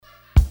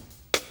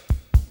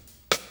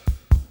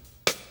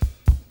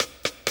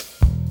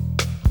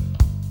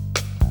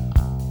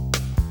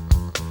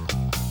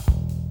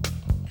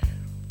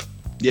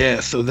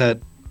Yeah, so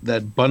that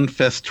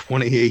Bunfest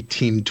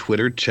 2018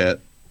 Twitter chat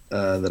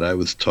that I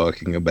was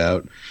talking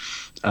about,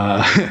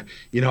 I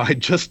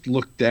just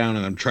looked down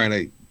and I'm trying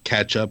to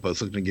catch up. I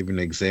was looking to give you an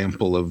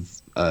example of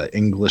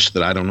English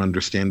that I don't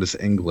understand as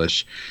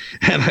English.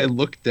 And I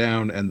looked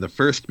down and the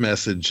first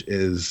message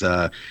is,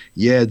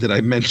 did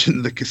I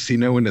mention the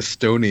casino in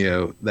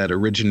Estonia that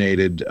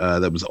originated,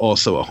 that was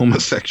also a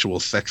homosexual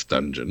sex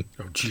dungeon?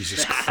 Oh,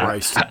 Jesus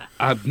Christ.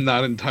 I'm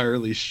not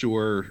entirely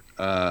sure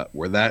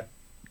where that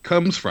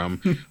comes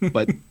from,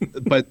 but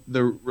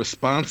the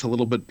response a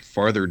little bit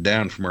farther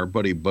down from our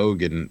buddy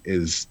Bogan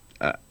is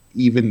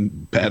even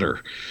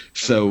better.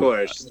 So, of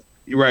course.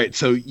 Right.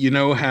 So you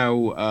know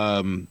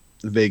how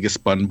Vegas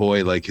Bun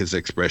Boy, like his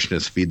expression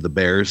is "feed the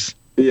bears."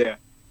 Yeah.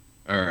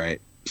 All right.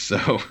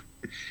 So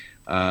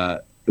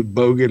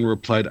Bogan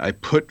replied, "I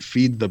put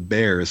feed the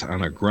bears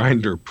on a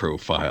Grindr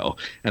profile,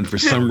 and for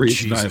some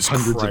reason I have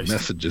hundreds of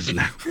messages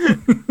now."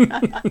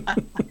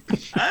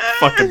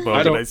 Fucking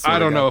Bogan. I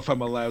don't know if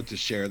I'm allowed to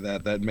share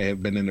that. That may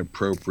have been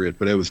inappropriate,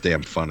 but it was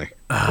damn funny.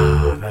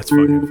 That's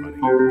fucking funny.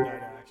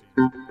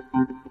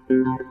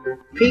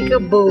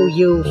 Peekaboo,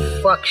 you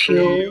fuck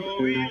you.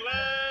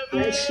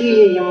 I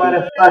see you,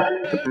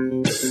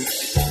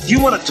 motherfucker. Do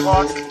you want to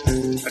talk,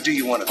 or do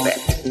you want to bet?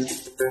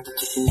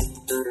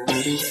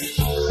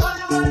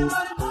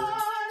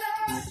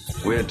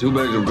 We had 2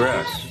 bags of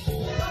grass,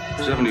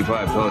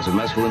 75 pellets of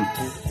mescaline,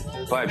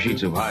 5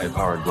 sheets of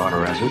high-powered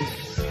blotter acid,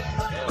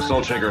 a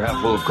salt shaker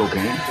half full of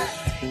cocaine,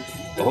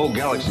 a whole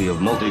galaxy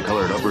of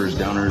multicolored uppers,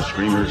 downers,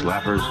 screamers,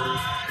 laughers,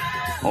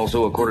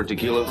 also a quarter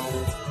tequila,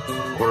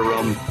 quarter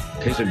rum,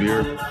 case of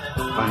beer,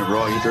 pint of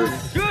raw ether,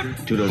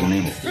 2 dozen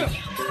amyl.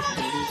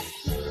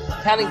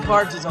 Counting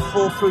cards is a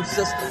foolproof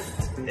system.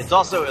 It's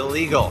also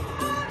illegal.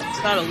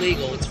 It's not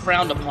illegal, it's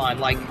frowned upon,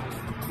 like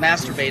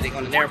masturbating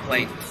on an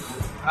airplane.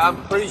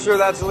 I'm pretty sure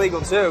that's illegal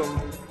too.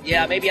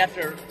 Yeah, maybe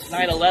after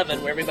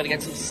 9/11 where everybody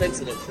gets so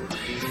sensitive.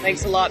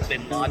 Thanks a lot,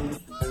 Bin Laden.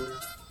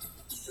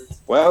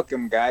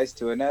 Welcome, guys,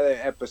 to another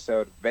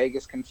episode of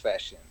Vegas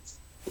Confessions.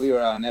 We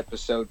are on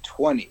episode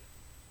 20,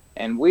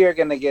 and we are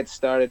going to get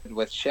started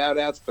with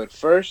shout-outs, but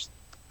first,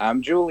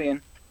 I'm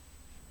Julian.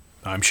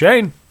 I'm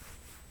Shane.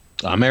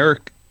 I'm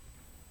Eric.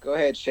 Go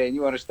ahead, Shane.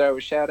 You want to start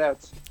with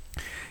shout-outs?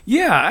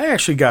 Yeah, I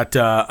actually got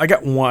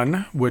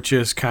one, which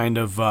is kind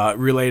of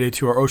related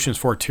to our Oceans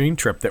 14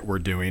 trip that we're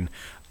doing.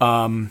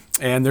 And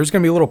there's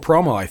going to be a little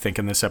promo, I think,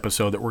 in this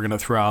episode that we're going to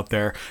throw out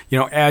there. You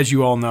know, as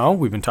you all know,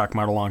 we've been talking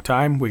about it a long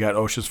time. We got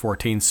Oceans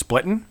 14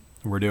 splitting.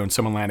 We're doing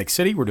some Atlantic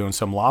City. We're doing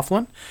some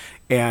Laughlin.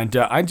 And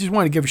I just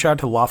want to give a shout out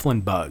to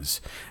Laughlin Buzz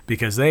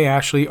because they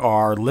actually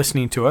are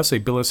listening to us.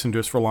 They've been listening to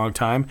us for a long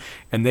time,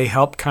 and they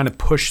help kind of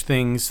push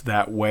things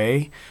that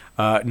way.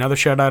 Another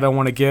shout out I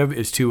want to give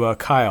is to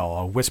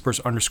Kyle,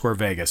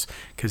 Whispers_Vegas,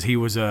 because he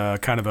was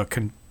kind of a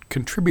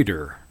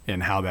contributor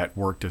in how that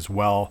worked as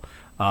well.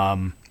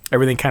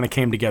 Everything kind of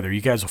came together. You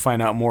guys will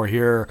find out more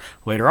here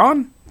later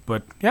on,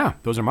 but yeah,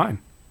 those are mine.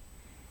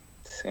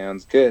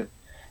 Sounds good.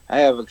 I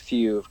have a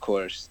few, of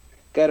course.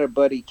 Got our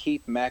buddy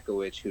Keith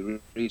Makowicz, who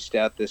reached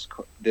out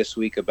this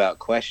week about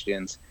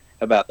questions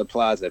about the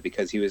plaza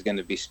because he was going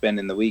to be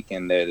spending the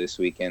weekend there this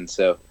weekend.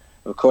 So,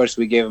 of course,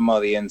 we gave him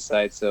all the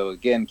insight. So,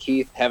 again,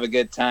 Keith, have a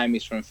good time.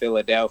 He's from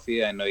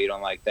Philadelphia. I know you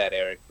don't like that,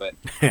 Eric, but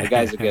the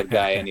guy's a good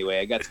guy anyway.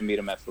 I got to meet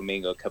him at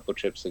Flamingo a couple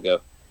trips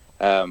ago.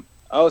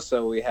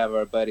 Also, we have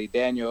our buddy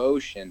Daniel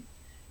Ocean.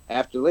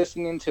 After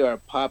listening to our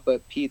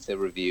pop-up pizza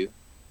review,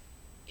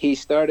 he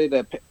started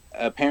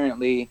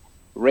apparently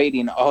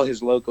rating all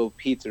his local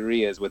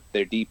pizzerias with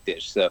their deep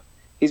dish. So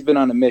he's been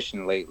on a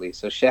mission lately.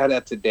 So shout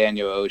out to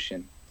Daniel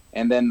Ocean.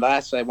 And then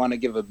last, I want to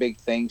give a big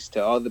thanks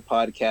to all the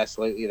podcasts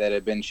lately that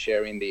have been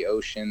sharing the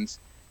Oceans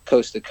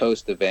Coast to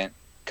Coast event.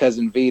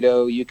 Cousin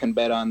Vito, You Can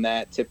Bet on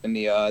That, Tipping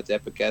the Odds,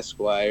 Epic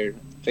Esquire,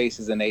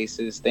 Faces and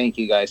Aces. Thank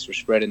you guys for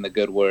spreading the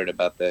good word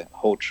about the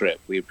whole trip.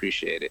 We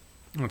appreciate it.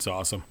 That's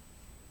awesome.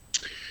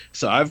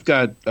 So I've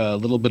got a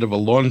little bit of a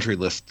laundry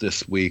list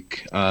this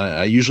week.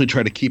 I usually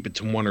try to keep it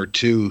to 1 or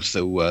 2,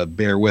 so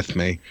bear with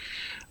me.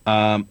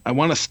 I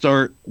want to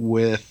start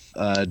with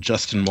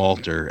Justin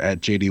Walter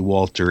at JD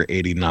Walter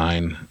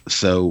 89.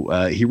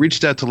 So he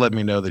reached out to let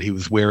me know that he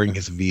was wearing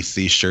his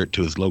VC shirt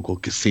to his local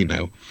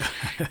casino.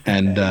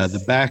 And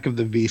the back of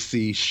the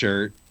VC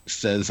shirt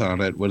says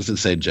on it, what does it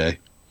say, Jay?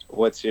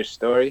 What's your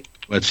story?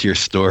 What's your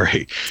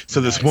story? So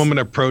this woman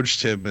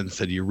approached him and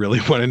said, "You really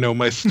want to know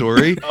my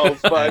story?" Oh,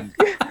 fuck.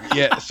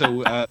 Yeah,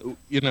 so, I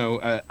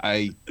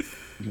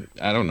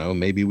don't know.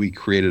 Maybe we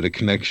created a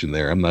connection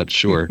there. I'm not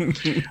sure.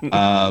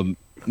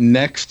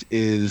 Next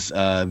is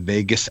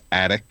Vegas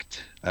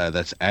Addict.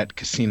 That's at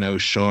Casino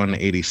Sean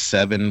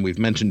 87. We've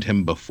mentioned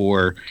him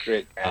before.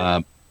 Great.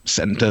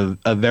 Sent a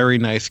very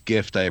nice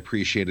gift. I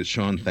appreciate it,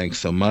 Sean. Thanks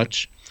so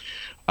much.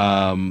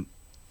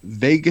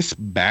 Vegas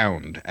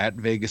Bound at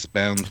Vegas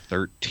Bound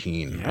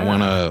 13. Yeah. I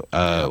want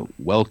to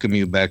welcome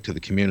you back to the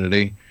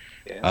community.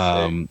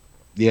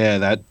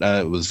 Yes,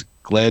 that was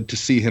glad to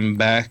see him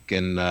back,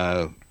 and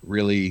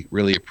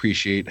really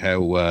appreciate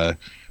how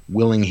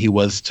willing he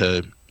was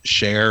to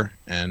share.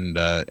 And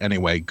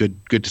anyway, good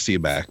to see you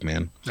back,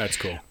 man. That's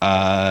cool.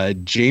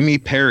 Jamie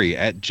Perry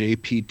at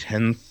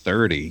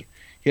JP1030.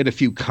 He had a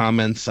few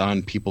comments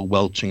on people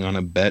welching on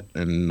a bet,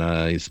 and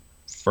he's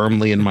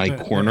firmly in my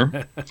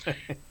corner.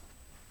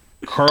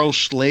 Carl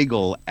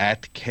Schlegel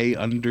at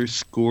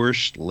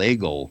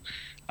K_Schlegel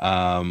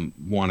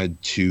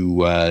wanted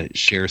to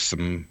share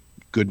some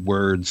good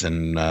words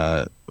and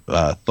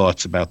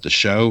thoughts about the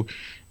show,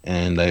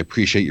 and I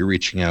appreciate you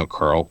reaching out,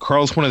 Carl.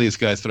 Carl's one of these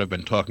guys that I've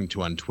been talking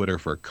to on Twitter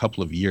for a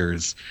couple of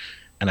years,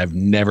 and I've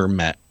never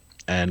met,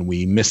 and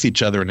we miss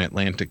each other in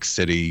Atlantic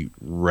City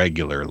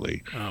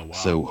regularly. Oh, wow.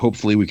 So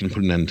hopefully we can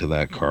put an end to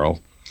that, Carl.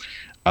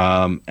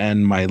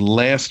 And my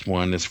last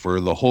one is for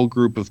the whole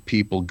group of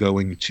people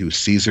going to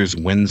Caesars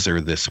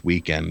Windsor this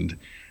weekend.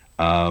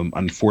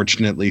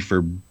 Unfortunately,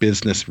 for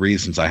business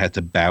reasons, I had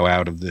to bow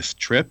out of this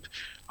trip.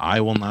 I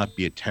will not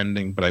be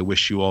attending, but I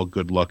wish you all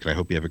good luck, and I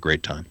hope you have a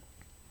great time.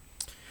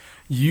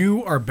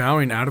 You are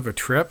bowing out of a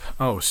trip?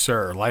 Oh,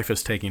 sir, life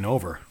is taking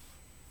over.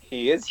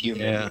 He is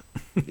human.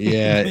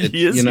 Yeah.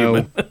 He is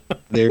human.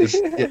 There's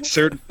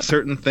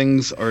certain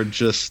things are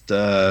just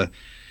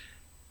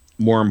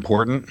more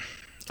important,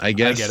 I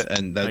guess. I get it.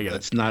 And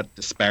that's not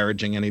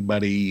disparaging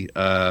anybody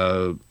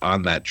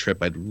on that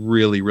trip. I'd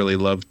really, really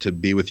love to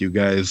be with you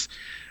guys.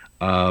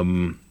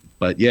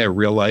 But yeah,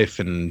 real life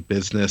and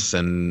business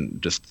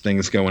and just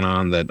things going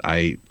on that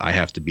I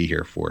have to be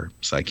here for.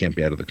 So I can't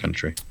be out of the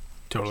country.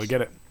 Totally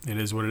get it. It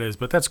is what it is,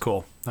 but that's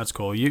cool. That's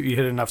cool. You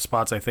hit enough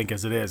spots, I think,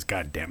 as it is.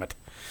 God damn it.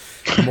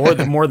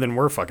 More than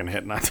we're fucking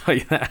hitting, I'll tell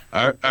you that.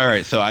 All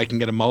right, so I can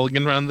get a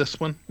mulligan around this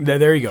one?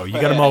 There you go. You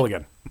got a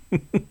mulligan.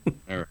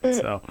 All right.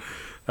 So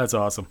that's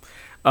awesome.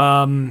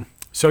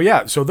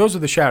 So those are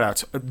the shout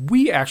outs.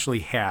 We actually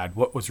had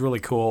what was really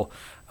cool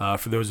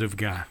for those of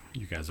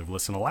you guys have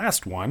listened to the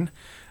last one.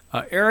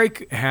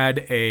 Eric had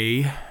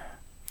a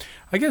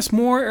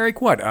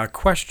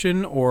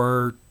question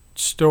or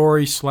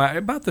story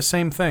about the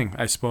same thing,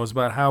 I suppose,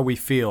 about how we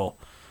feel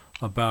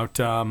about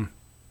a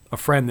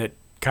friend that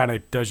kind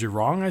of does you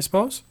wrong, I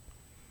suppose.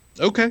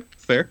 Okay,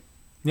 fair.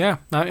 Yeah,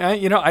 I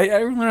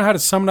don't know how to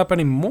sum it up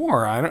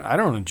anymore. I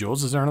don't know,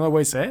 Jules. Is there another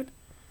way to say it?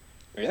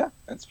 Yeah,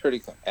 that's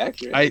pretty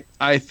accurate.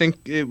 I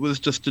think it was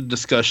just a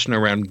discussion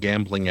around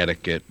gambling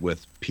etiquette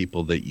with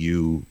people that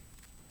you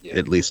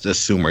at least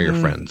assume are your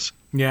friends.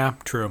 Yeah,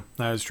 true.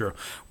 That is true.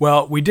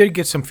 Well, we did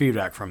get some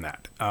feedback from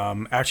that.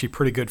 Actually,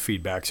 pretty good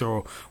feedback.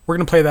 So we're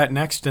going to play that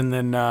next, and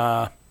then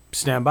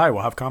stand by.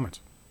 We'll have comments.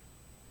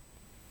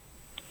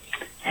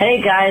 Hey,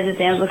 guys.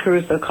 It's Angela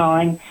Caruso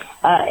calling.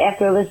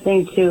 After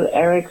listening to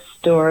Eric's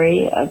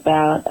story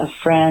about a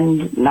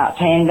friend not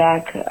paying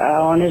back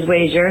on his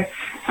wager,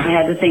 I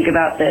had to think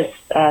about this.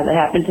 That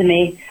happened to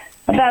me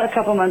about a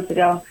couple months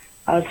ago.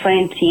 I was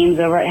playing teams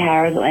over at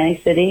Harrah's,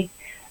 Atlantic City.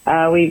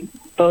 We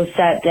both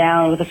sat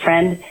down with a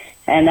friend,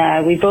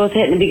 and we both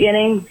hit in the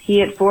beginning. He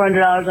hit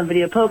 $400 on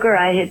video poker.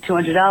 I hit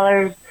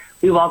 $200.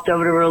 We walked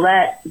over to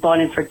roulette, bought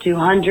in for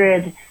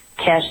 $200,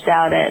 cashed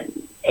out at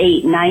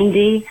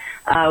 $890.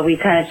 We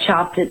kind of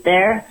chopped it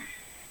there.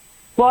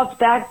 Walked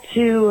back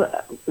to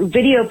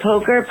video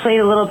poker, played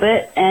a little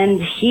bit, and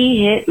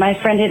my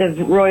friend hit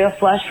a royal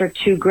flush for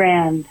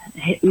 $2,000.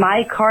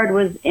 My card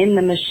was in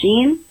the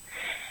machine,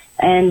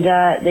 and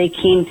they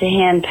came to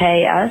hand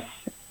pay us,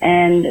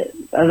 and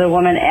the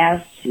woman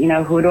asked,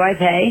 who do I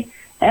pay?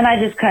 And I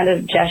just kind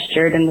of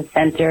gestured in the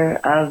center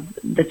of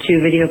the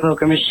two video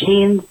poker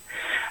machines,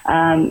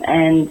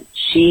 and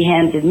she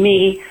handed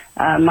me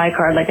my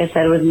card, like I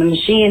said, was in the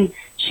machine.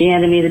 She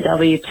handed me the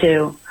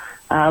W-2.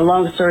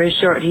 Long story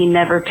short, he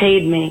never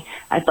paid me.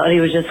 I thought he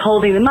was just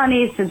holding the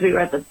money since we were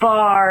at the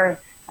bar.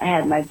 I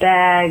had my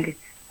bag.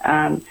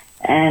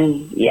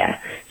 And yeah.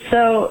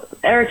 So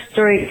Eric's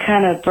story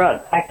kind of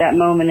brought back that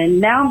moment.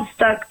 And now I'm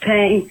stuck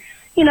paying,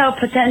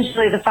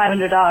 potentially the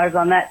 $500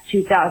 on that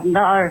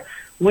 $2,000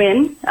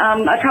 win.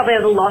 I probably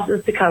have the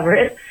losses to cover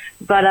it,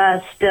 but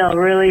still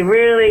really,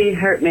 really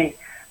hurt me.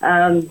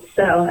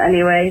 So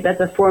anyway, that's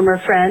a former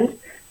friend.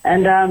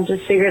 And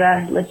just figured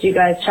I'd let you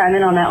guys chime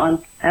in on that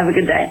one. Have a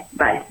good day.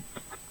 Bye.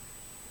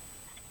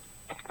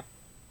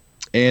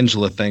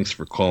 Angela, thanks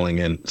for calling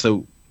in.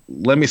 So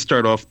let me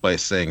start off by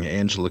saying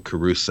Angela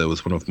Caruso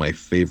is one of my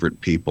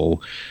favorite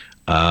people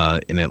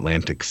in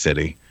Atlantic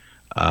City.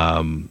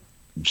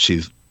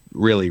 She's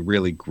really,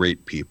 really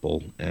great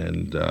people,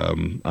 and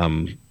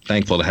I'm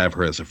thankful to have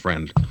her as a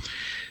friend.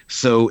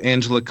 So,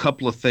 Angela, a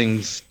couple of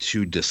things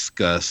to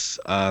discuss.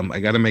 I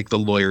got to make the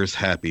lawyers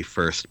happy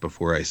first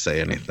before I say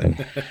anything.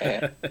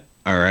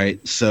 All right.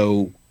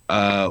 So,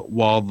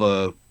 while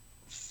the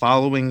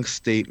following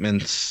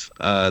statements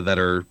that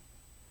are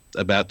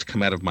about to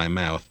come out of my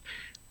mouth,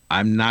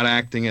 I'm not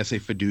acting as a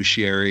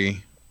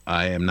fiduciary.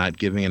 I am not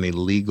giving any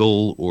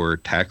legal or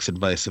tax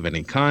advice of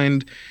any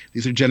kind.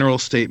 These are general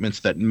statements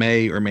that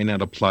may or may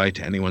not apply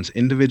to anyone's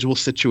individual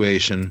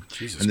situation,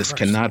 and this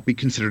cannot be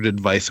considered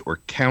advice or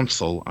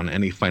counsel on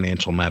any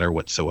financial matter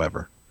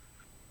whatsoever.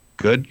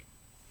 Good?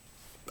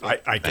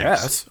 I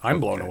guess.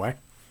 I'm blown away.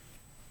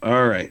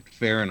 All right,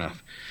 fair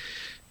enough.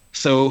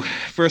 So,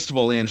 first of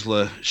all,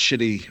 Angela,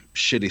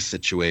 shitty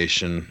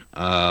situation.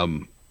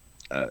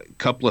 A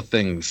couple of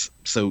things.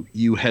 So,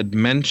 you had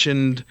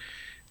mentioned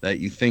that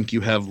you think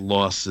you have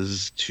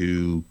losses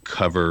to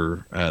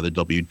cover the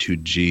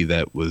W-2G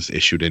that was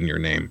issued in your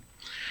name.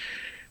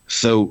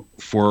 So,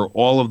 for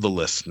all of the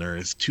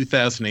listeners,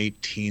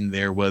 2018,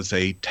 there was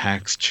a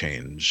tax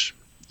change.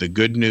 The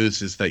good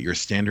news is that your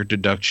standard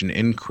deduction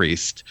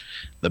increased.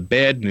 The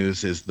bad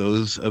news is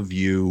those of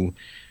you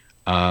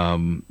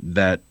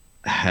that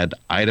had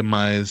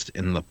itemized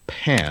in the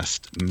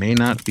past may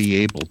not be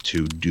able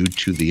to due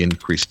to the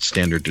increased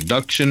standard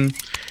deduction.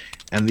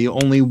 And the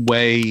only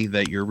way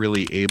that you're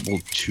really able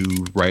to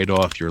write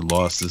off your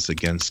losses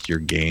against your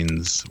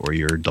gains or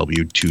your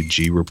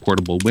W-2G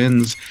reportable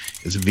wins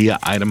is via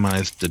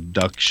itemized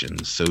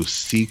deductions. So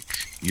seek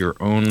your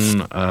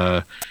own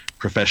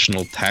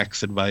professional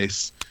tax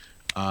advice.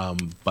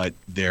 But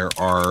there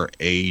are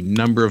a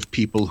number of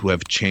people who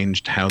have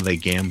changed how they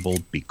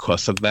gambled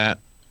because of that.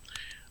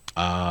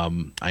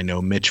 I know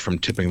Mitch from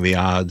Tipping the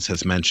Odds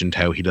has mentioned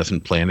how he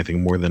doesn't play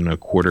anything more than a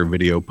quarter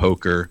video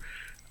poker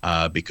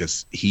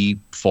because he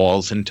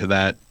falls into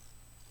that,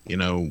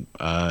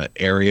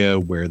 area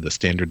where the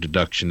standard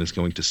deduction is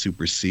going to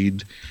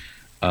supersede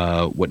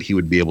what he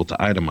would be able to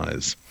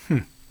itemize.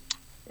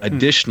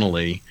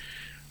 Additionally,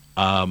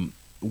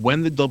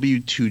 when the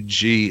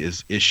W-2G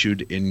is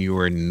issued in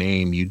your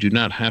name, you do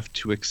not have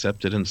to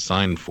accept it and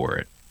sign for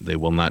it. They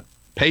will not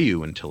pay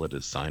you until it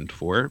is signed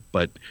for,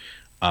 but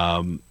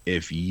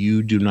if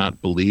you do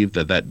not believe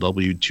that that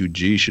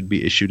W-2G should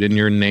be issued in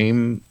your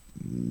name,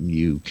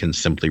 you can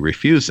simply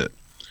refuse it.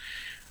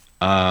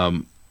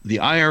 The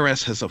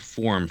IRS has a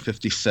form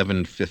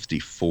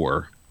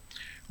 5754,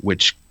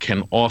 which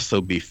can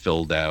also be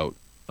filled out.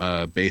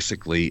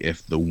 Basically,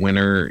 if the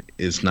winner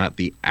is not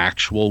the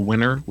actual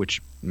winner,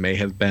 which may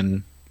have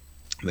been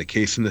the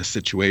case in this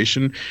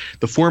situation,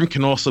 the form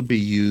can also be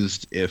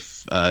used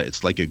if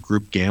it's like a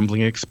group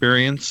gambling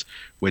experience,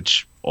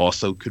 which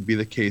also could be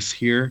the case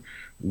here,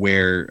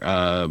 where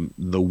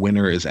the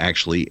winner is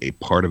actually a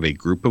part of a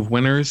group of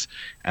winners.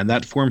 And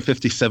that Form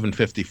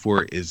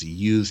 5754 is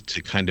used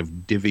to kind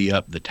of divvy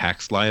up the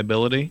tax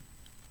liability.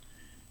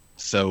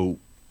 So,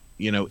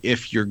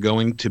 if you're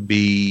going to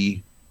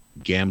be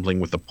gambling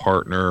with a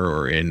partner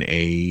or in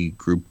a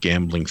group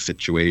gambling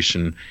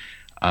situation,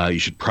 you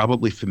should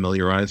probably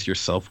familiarize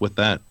yourself with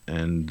that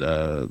and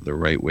the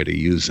right way to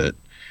use it.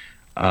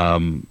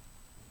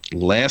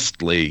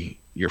 Lastly,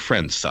 your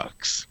friend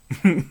sucks.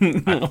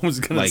 I was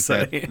gonna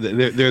say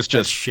there's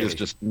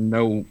just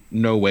no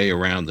way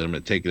around it. I'm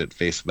gonna take it at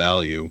face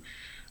value.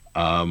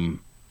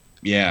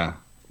 Yeah,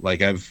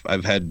 like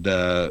I've had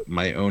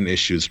my own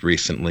issues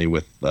recently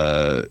with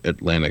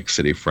Atlantic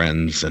City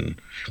friends, and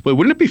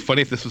wouldn't it be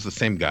funny if this was the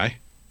same guy?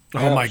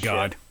 Oh my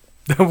God,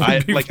 that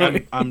would be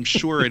funny. I'm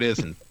sure it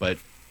isn't, but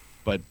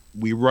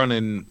we run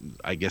in,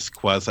 I guess,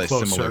 quasi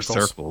similar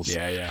circles.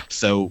 Yeah.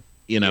 So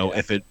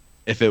if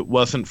it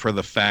wasn't for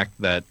the fact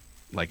that,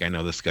 like, I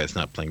know this guy's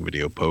not playing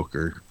video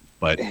poker,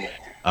 but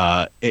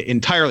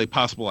entirely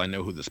possible I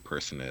know who this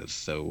person is.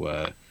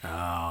 So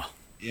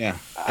yeah.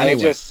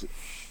 Anyway.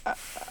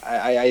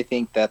 I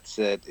think that's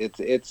it.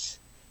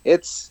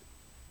 It's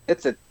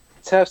a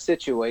tough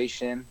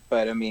situation,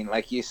 but I mean,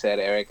 like you said,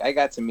 Eric, I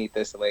got to meet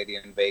this lady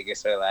in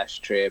Vegas our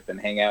last trip and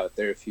hang out with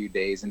her a few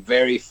days, and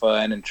very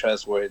fun and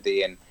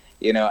trustworthy. And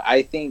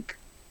I think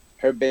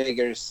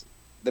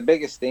the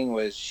biggest thing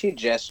was she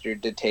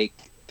gestured to take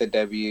the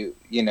W,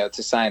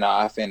 to sign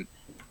off, and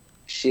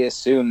she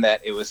assumed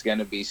that it was going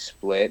to be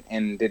split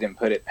and didn't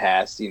put it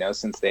past,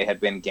 since they had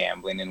been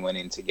gambling and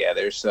winning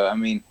together. So I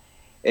mean,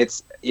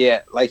 it's,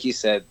 like you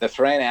said, the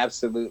friend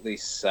absolutely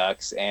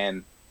sucks,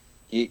 and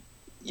you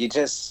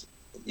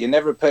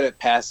never put it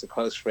past a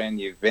close friend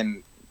you've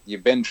been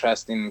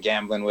trusting and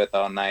gambling with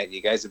all night.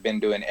 You guys have been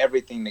doing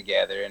everything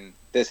together, and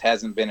this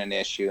hasn't been an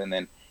issue, and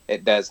then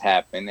it does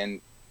happen, and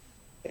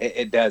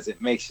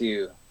it makes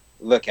you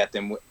look at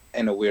them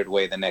in a weird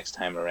way the next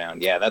time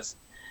around. Yeah,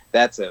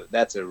 that's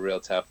a real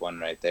tough one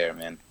right there,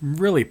 man.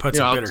 Really puts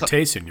a bitter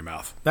taste in your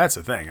mouth. That's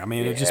the thing. I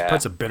mean, it just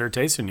puts a bitter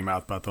taste in your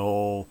mouth about the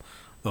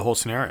whole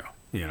scenario.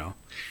 Wow.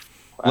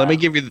 Let me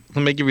give you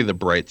the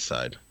bright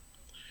side.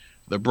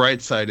 The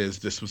bright side is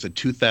this was a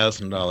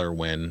 $2,000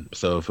 win.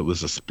 So if it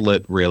was a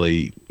split,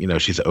 really,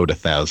 she's owed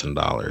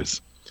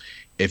 $1,000.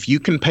 If you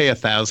can pay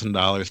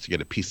 $1,000 to get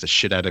a piece of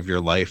shit out of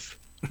your life,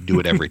 do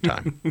it every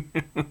time.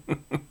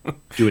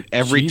 Do it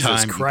every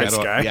Jesus time.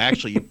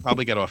 Christ, You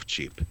probably get off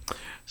cheap.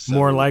 So,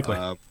 more likely.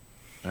 All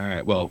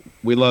right. Well,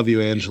 we love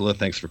you, Angela.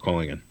 Thanks for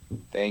calling in.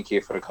 Thank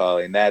you for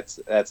calling. That's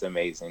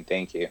amazing.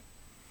 Thank you.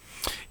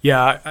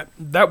 Yeah,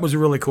 that was a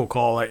really cool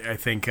call. I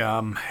think,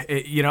 and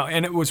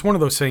it was one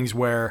of those things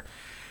where,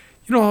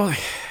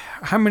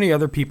 how many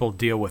other people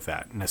deal with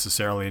that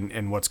necessarily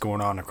in what's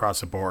going on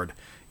across the board?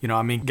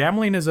 I mean,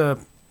 gambling is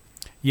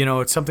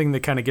it's something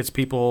that kind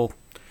of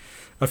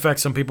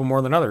affects some people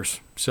more than others.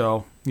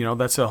 So,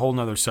 that's a whole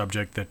nother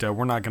subject that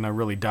we're not going to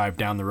really dive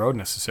down the road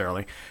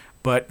necessarily.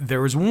 But there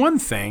was one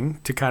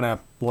thing to kind of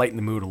lighten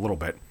the mood a little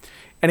bit.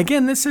 And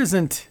again, this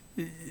isn't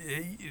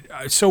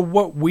So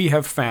what we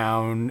have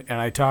found, and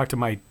I talked to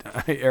my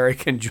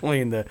Eric and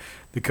Julian, the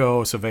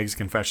co-hosts of Vegas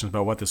Confessions,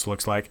 about what this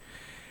looks like.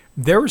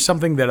 There was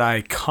something that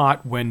I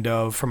caught wind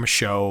of from a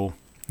show,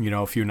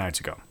 a few nights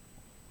ago.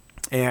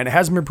 And it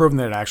hasn't been proven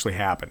that it actually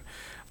happened.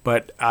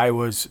 But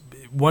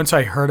once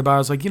I heard about it, I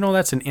was like,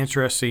 that's an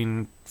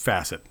interesting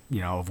facet,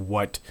 of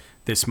what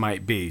this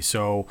might be.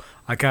 So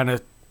I kind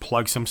of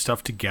plugged some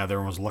stuff together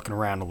and was looking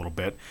around a little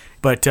bit.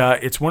 But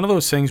it's one of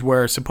those things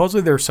where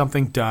supposedly there's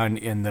something done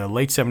in the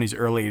late 70s,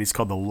 early 80s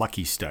called the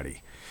Lucky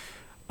Study.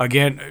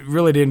 Again,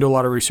 really didn't do a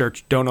lot of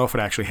research. Don't know if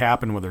it actually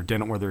happened, whether it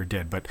didn't, whether it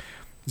did. But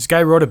this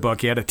guy wrote a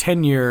book. He had a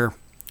 10-year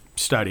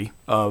study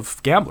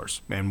of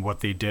gamblers and what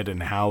they did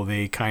and how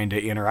they kind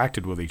of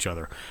interacted with each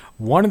other.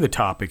 One of the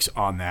topics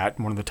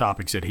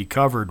that he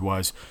covered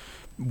was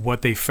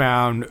what they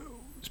found,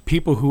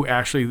 people who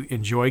actually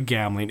enjoy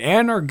gambling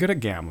and are good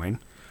at gambling,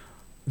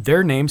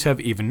 their names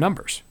have even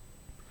numbers.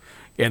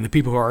 And the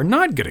people who are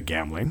not good at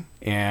gambling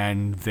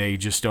and they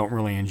just don't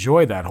really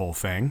enjoy that whole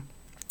thing,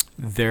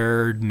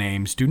 their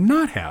names do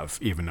not have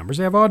even numbers.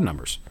 They have odd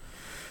numbers.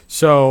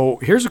 So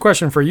here's a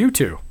question for you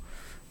two.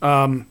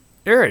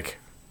 Eric,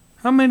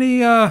 how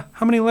many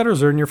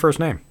letters are in your first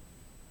name?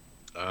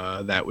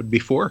 That would be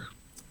 4.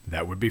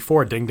 That would be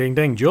 4. Ding, ding,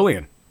 ding.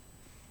 Julian?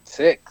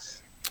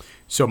 6.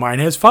 So mine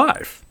has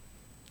 5.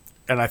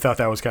 And I thought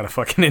that was kind of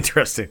fucking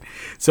interesting.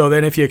 So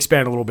then if you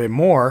expand a little bit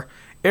more,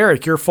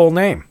 Eric, your full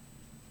name,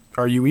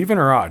 are you even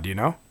or odd? Do you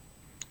know?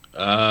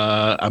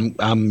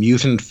 I'm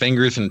using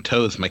fingers and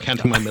toes. Am I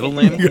counting my middle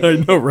name?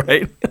 I know,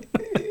 right?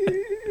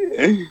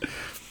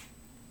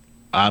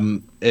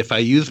 If I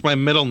use my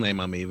middle name,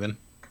 I'm even.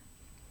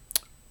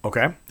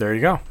 Okay, there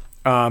you go.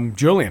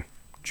 Julian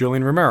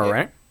Romero, yep.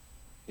 Right?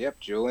 Yep,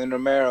 Julian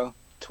Romero,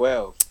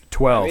 12.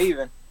 12. I'm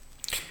even.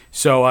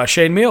 So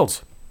Shane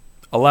Miels,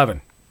 11.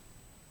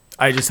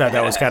 I just thought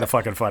that was kind of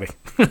fucking funny.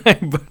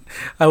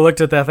 I looked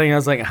at that thing, I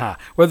was like,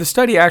 whether the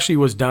study actually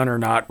was done or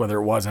not, whether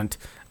it wasn't,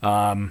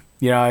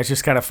 it's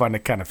just kind of fun to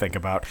kind of think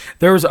about.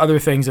 There was other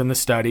things in the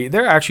study.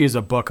 There actually is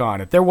a book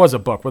on it. There was a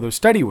book, whether the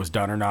study was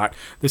done or not.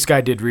 This guy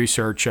did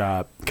research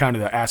kind of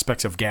the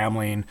aspects of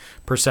gambling,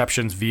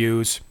 perceptions,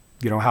 views,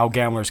 how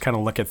gamblers kind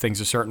of look at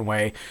things a certain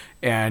way.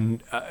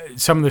 And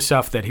some of the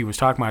stuff that he was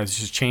talking about is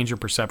just change your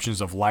perceptions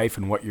of life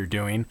and what you're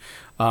doing.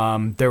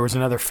 There was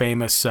another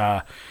famous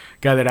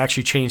guy that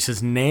actually changed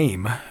his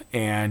name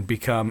and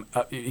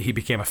he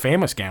became a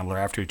famous gambler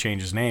after he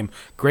changed his name.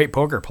 Great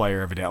poker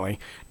player, evidently.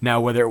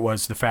 Now, whether it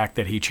was the fact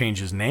that he changed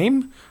his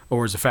name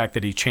or was the fact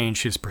that he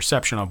changed his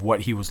perception of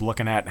what he was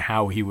looking at and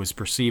how he was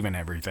perceiving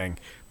everything,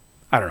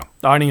 I don't know.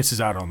 The audience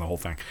is out on the whole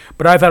thing.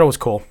 But I thought it was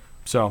cool.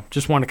 So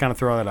just wanted to kind of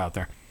throw that out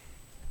there.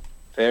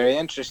 Very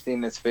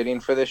interesting. It's fitting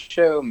for the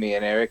show. Me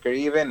and Eric are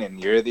even, and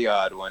you're the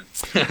odd one.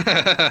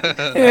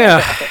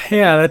 Yeah,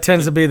 that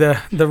tends to be the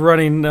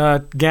running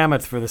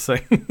gamut for this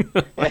thing.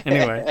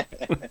 Anyway.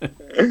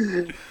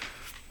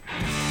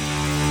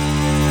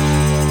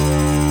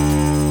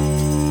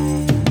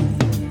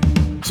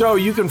 So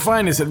you can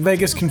find us at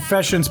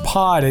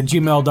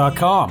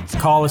VegasConfessionsPod@gmail.com.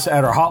 Call us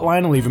at our hotline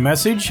and leave a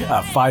message,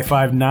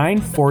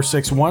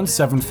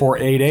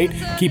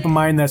 559-461-7488. Keep in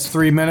mind that's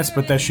 3 minutes,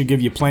 but that should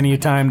give you plenty of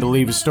time to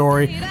leave a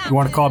story. If you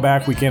want to call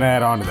back, we can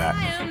add on to that.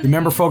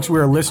 Remember, folks, we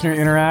are listener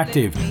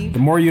interactive. The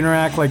more you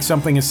interact like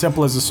something as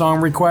simple as a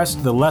song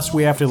request, the less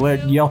we have to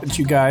yell at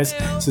you guys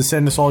to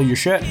send us all your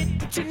shit.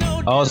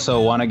 Also,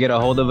 want to get a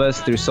hold of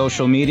us through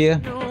social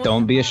media?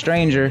 Don't be a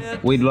stranger.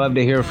 We'd love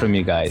to hear from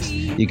you guys.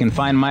 You can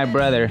find my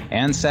brother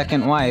and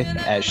second wife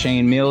at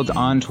Shane Miels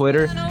on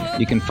Twitter.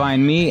 You can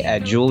find me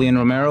at Julian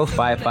Romero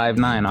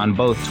 559 on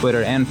both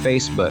Twitter and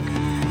Facebook.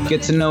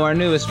 Get to know our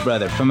newest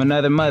brother from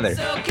another mother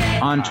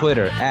on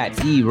Twitter at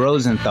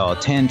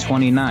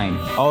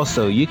eRosenthal1029.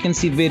 Also, you can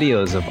see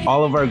videos of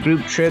all of our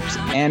group trips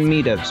and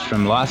meetups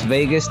from Las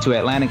Vegas to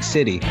Atlantic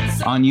City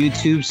on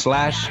YouTube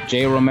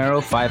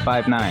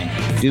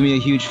 /JRomero559. Do me a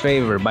huge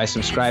favor by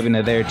subscribing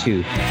to there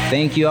too.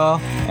 Thank you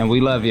all, and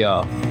we love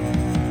y'all.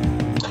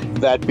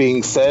 That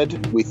being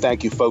said, we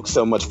thank you folks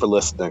so much for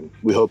listening.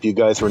 We hope you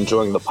guys are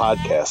enjoying the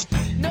podcast.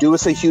 Do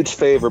us a huge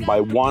favor by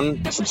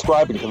 1,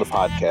 subscribing to the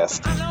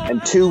podcast,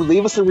 and 2,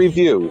 leave us a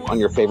review on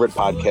your favorite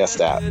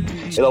podcast app.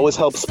 It always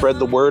helps spread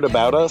the word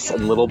about us,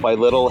 and little by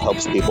little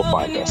helps people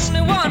find us.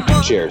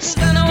 Cheers.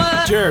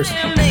 Cheers.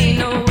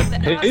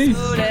 Peace.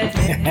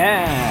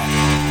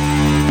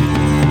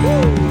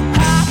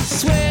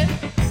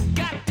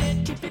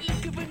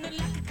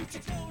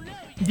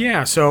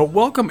 Yeah, so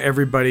welcome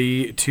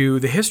everybody to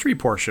the history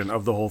portion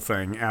of the whole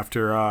thing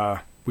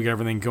after we got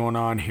everything going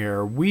on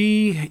here.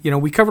 We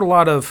covered a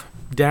lot of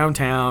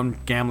downtown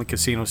gambling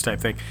casinos type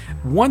thing.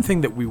 One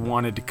thing that we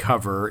wanted to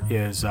cover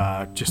is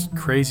just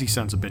crazy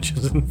sons of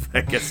bitches in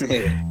Vegas.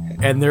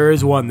 And there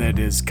is one that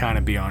is kind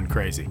of beyond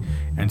crazy.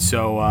 And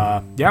so,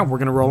 we're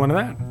going to roll into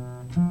that.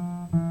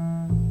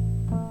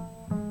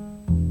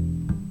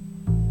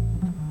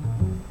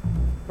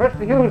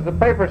 Mr. Hughes, the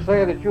papers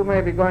say that you may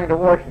be going to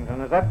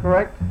Washington. Is that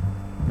correct?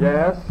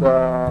 Yes,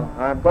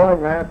 I'm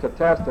going there to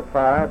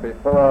testify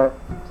before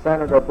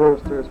Senator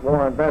Brewster's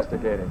War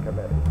Investigating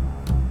Committee.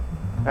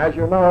 As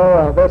you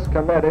know, this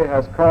committee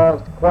has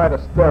caused quite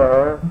a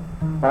stir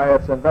by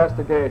its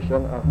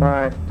investigation of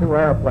my 2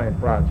 airplane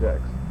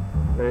projects,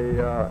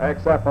 the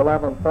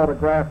XF-11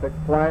 photographic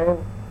plane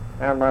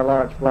and my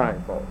large flying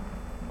boat.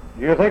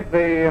 Do you think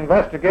the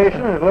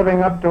investigation is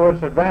living up to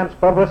its advanced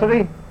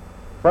publicity?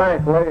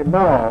 Frankly,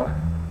 no.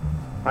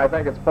 I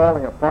think it's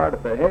falling apart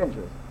at the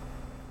hinges.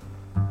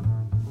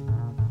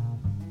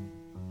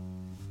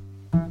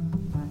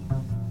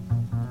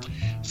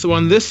 So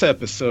on this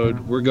episode,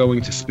 we're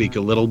going to speak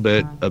a little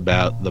bit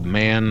about the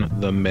man,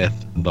 the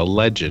myth, the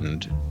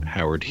legend,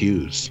 Howard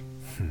Hughes.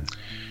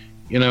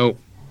 You know,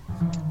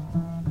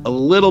 a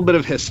little bit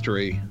of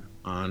history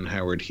on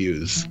Howard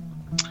Hughes.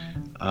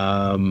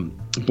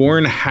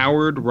 Born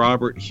Howard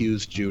Robert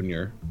Hughes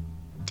Jr.,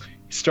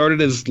 he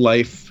started his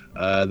life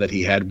that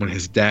he had when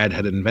his dad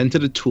had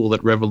invented a tool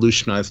that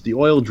revolutionized the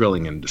oil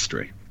drilling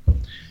industry.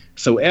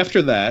 So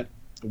after that,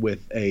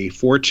 with a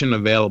fortune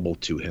available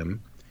to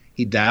him,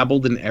 he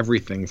dabbled in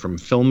everything from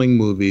filming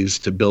movies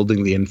to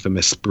building the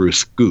infamous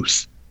Spruce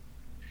Goose.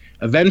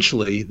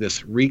 Eventually,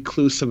 this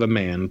recluse of a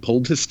man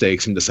pulled his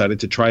stakes and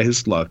decided to try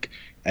his luck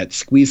at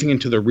squeezing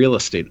into the real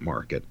estate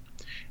market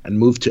and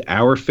moved to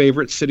our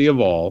favorite city of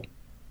all,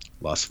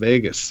 Las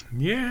Vegas.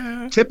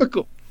 Yeah.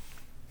 Typical.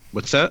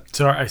 What's that?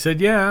 Sorry, I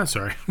said yeah.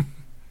 Sorry.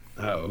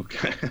 Oh,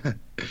 okay.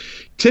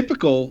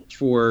 Typical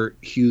for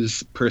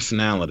Hughes'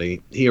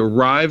 personality, he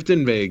arrived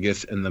in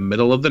Vegas in the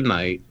middle of the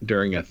night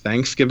during a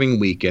Thanksgiving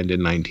weekend in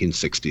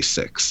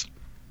 1966.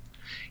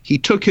 He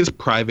took his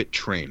private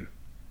train.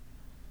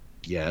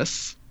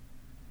 Yes,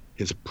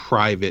 his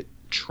private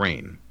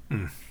train.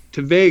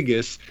 To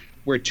Vegas,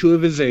 where 2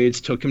 of his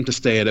aides took him to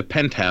stay at a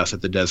penthouse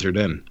at the Desert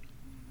Inn.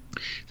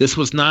 This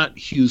was not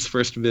Hughes'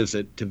 first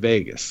visit to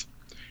Vegas.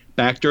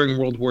 Back during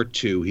World War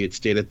II, he had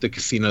stayed at the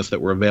casinos that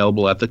were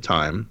available at the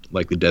time,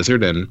 like the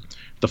Desert Inn,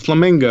 the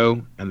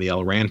Flamingo, and the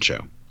El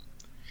Rancho.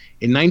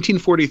 In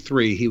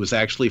 1943, he was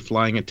actually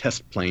flying a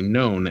test plane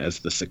known as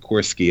the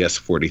Sikorsky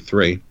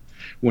S-43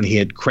 when he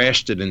had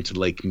crashed it into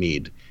Lake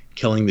Mead,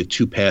 killing the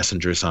 2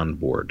 passengers on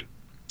board.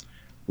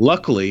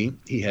 Luckily,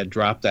 he had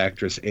dropped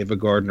actress Ava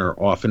Gardner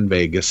off in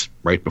Vegas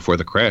right before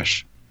the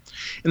crash.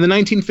 In the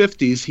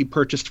 1950s, he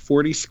purchased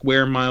 40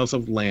 square miles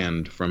of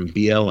land from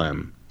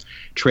BLM,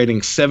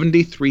 trading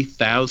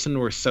 73,000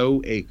 or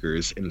so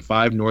acres in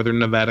 5 northern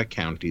Nevada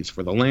counties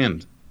for the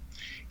land.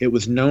 It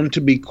was known to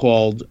be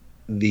called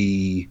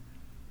the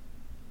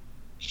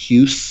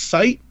Hughes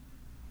site.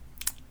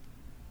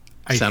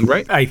 Sound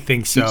right? I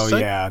think so, Hughes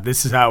site? yeah.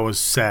 This is how it was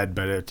said,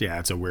 but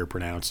it's a weird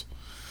pronounce.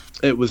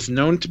 It was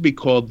known to be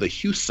called the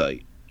Hughes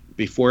site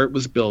before it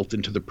was built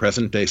into the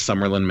present-day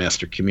Summerlin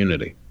Master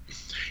Community.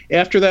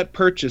 After that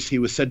purchase, he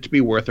was said to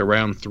be worth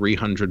around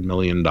 $300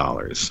 million.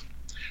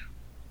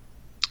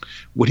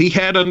 What he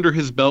had under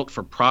his belt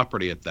for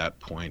property at that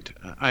point,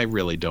 I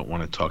really don't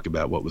want to talk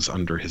about what was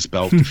under his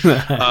belt.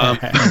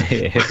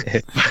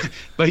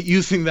 But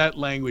using that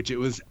language, it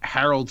was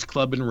Harold's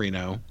Club in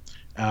Reno,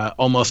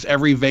 almost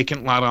every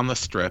vacant lot on the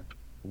Strip,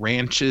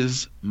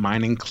 ranches,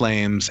 mining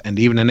claims, and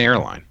even an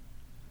airline.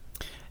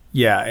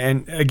 Yeah,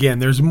 and again,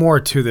 there's more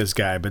to this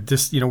guy, but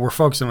this, we're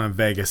focusing on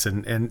Vegas,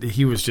 and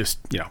he was just,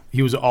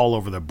 he was all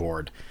over the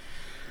board.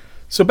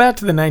 So back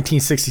to the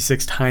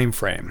 1966 time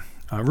frame.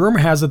 Rumor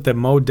has it that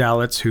Mo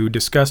Dalitz, who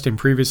discussed in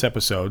previous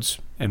episodes,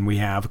 and we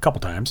have a couple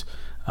times,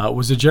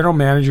 was the general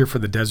manager for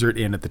the Desert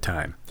Inn at the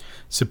time.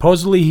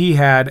 Supposedly, he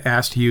had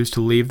asked Hughes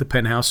to leave the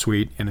penthouse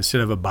suite, and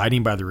instead of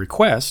abiding by the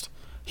request,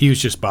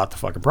 Hughes just bought the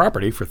fucking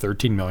property for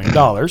 $13 million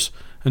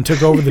and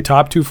took over the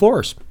top 2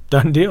 floors.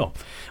 Done deal.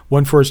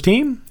 One for his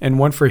team, and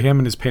one for him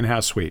and his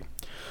penthouse suite.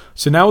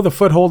 So now with a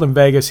foothold in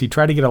Vegas, he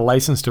tried to get a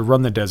license to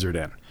run the Desert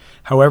Inn.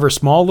 However,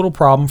 small little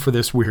problem for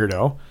this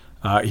weirdo.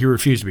 He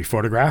refused to be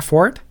photographed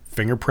for it.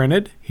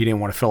 Fingerprinted. He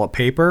didn't want to fill out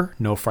paper,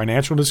 no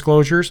financial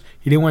disclosures.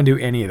 He didn't want to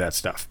do any of that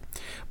stuff.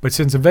 But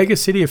since the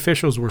Vegas city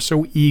officials were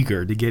so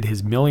eager to get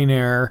his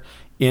millionaire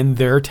in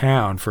their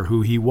town for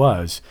who he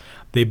was,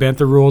 they bent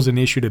the rules and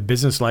issued a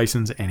business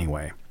license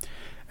anyway.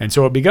 And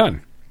so it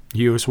begun.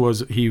 Hughes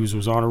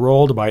was on a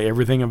roll to buy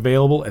everything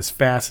available as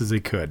fast as he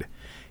could.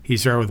 He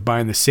started with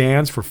buying the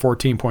Sands for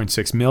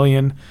 $14.6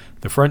 million,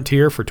 the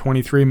Frontier for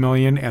 $23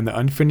 million, and the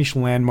unfinished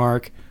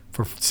Landmark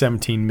for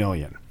 $17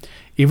 million.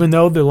 Even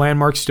though the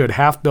Landmark stood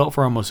half-built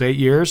for almost 8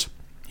 years,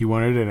 he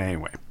wanted it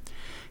anyway.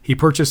 He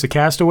purchased the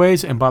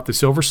Castaways and bought the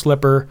Silver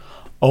Slipper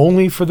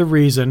only for the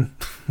reason,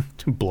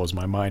 it blows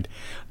my mind,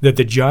 that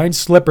the giant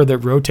slipper that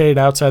rotated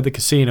outside the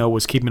casino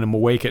was keeping him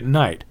awake at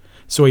night.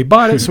 So he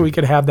bought it so he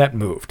could have that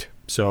moved.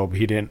 So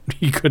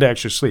he could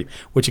actually sleep,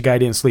 which a guy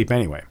didn't sleep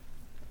anyway.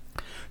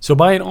 So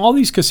buying all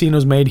these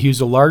casinos made Hughes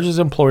the largest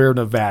employer in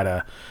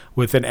Nevada,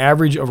 with an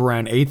average of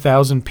around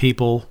 8,000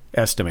 people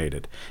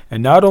estimated.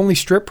 And not only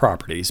Strip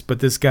properties, but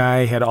this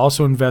guy had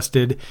also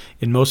invested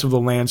in most of the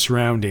land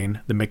surrounding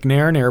the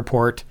McNair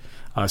Airport,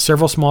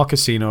 several small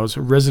casinos,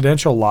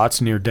 residential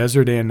lots near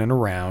Desert Inn and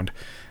around,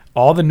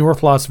 all the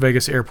North Las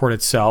Vegas airport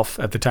itself.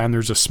 At the time, there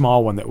was a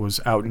small one that was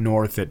out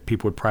north that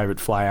people would private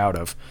fly out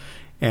of.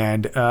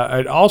 And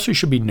it also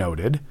should be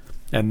noted,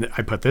 and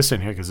I put this in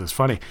here because it's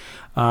funny,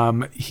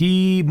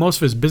 most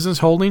of his business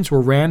holdings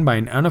were ran by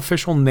an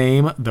unofficial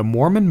name, the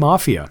Mormon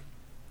Mafia.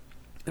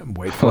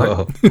 Wait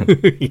for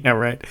it. Yeah,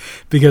 right.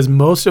 Because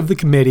most of the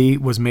committee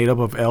was made up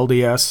of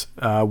LDS,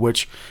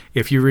 which,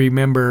 if you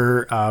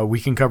remember, we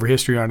can cover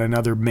history on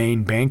another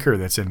main banker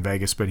that's in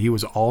Vegas, but he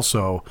was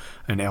also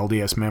an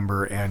LDS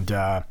member and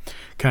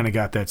kind of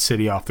got that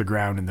city off the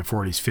ground in the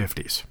 40s,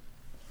 50s.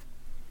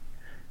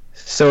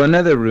 So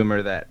another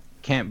rumor that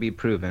can't be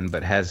proven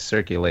but has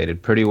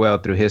circulated pretty well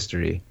through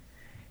history.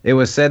 It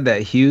was said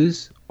that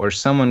Hughes, or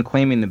someone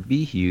claiming to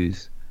be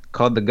Hughes,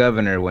 called the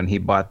governor when he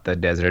bought the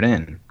Desert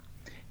Inn.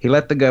 He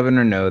let the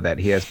governor know that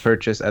he has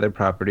purchased other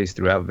properties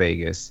throughout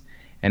Vegas,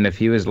 and if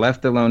he was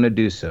left alone to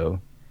do so,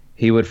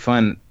 he would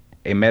fund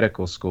a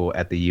medical school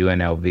at the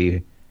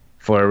UNLV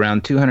for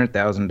around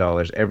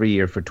 $200,000 every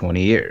year for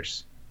 20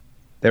 years.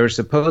 There was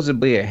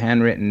supposedly a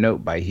handwritten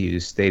note by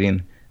Hughes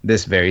stating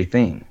this very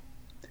thing.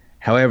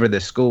 However, the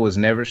school was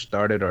never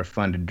started or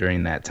funded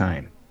during that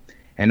time,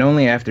 and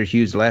only after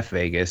Hughes left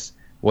Vegas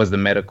was the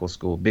medical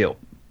school built.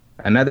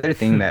 Another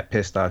thing that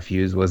pissed off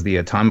Hughes was the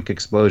atomic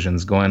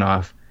explosions going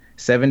off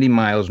 70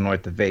 miles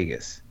north of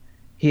Vegas.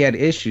 He had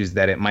issues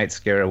that it might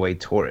scare away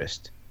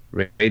tourists,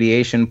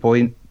 radiation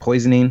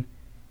poisoning,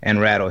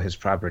 and rattle his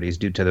properties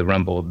due to the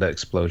rumble the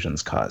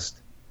explosions caused.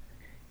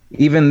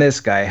 Even this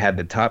guy had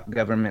the top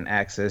government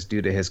access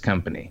due to his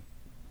company,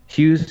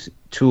 Hughes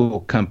Tool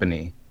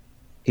Company.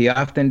 He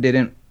often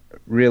didn't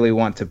really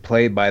want to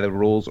play by the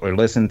rules or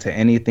listen to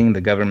anything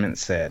the government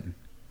said.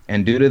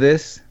 And due to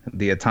this,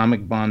 the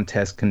atomic bomb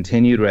tests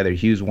continued whether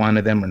Hughes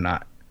wanted them or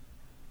not.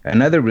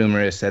 Another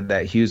rumor is said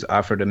that Hughes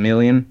offered $1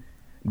 million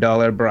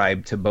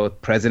bribe to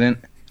both President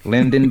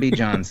Lyndon B.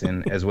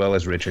 Johnson as well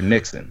as Richard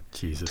Nixon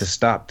to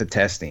stop the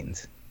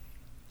testings.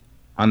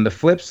 On the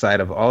flip side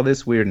of all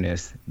this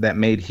weirdness that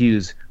made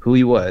Hughes who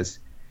he was,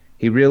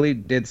 he really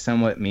did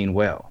somewhat mean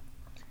well.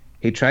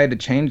 He tried to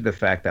change the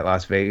fact that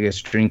Las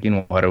Vegas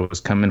drinking water was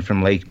coming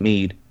from Lake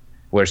Mead,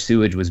 where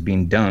sewage was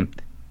being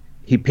dumped.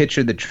 He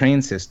pictured the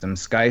train system,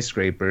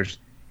 skyscrapers,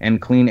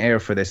 and clean air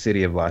for the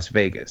city of Las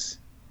Vegas.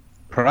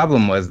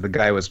 Problem was, the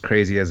guy was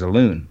crazy as a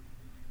loon.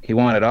 He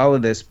wanted all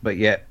of this, but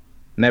yet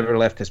never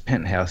left his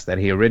penthouse that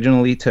he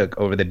originally took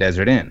over the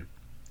Desert Inn.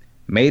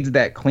 Maids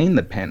that cleaned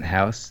the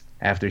penthouse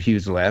after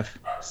Hughes left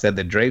said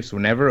the drapes were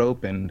never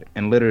opened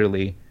and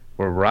literally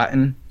were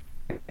rotten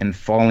and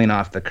falling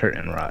off the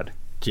curtain rod.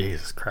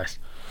 Jesus Christ.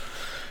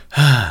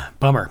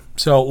 Bummer.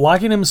 So,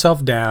 locking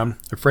himself down,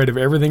 afraid of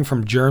everything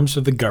from germs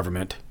to the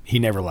government, he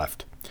never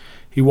left.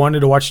 He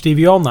wanted to watch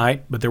TV all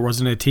night, but there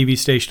wasn't a TV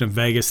station in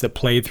Vegas that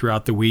played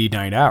throughout the wee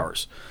night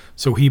hours.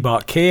 So he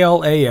bought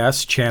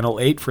KLAS Channel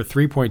 8 for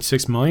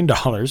 $3.6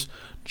 million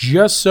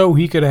just so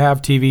he could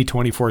have TV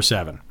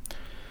 24/7.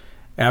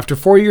 After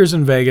 4 years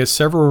in Vegas,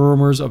 several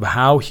rumors of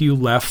how Hugh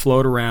left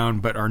float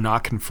around but are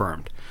not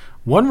confirmed.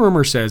 One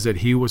rumor says that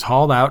he was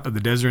hauled out of the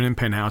Desert Inn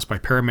penthouse by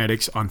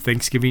paramedics on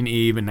Thanksgiving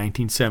Eve in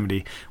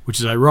 1970, which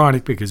is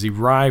ironic because he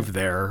arrived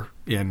there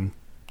in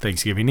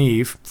Thanksgiving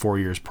Eve 4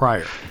 years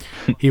prior.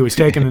 He was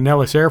taken to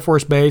Nellis Air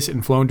Force Base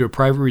and flown to a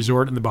private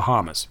resort in the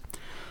Bahamas.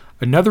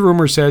 Another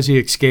rumor says he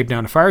escaped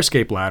down a fire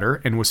escape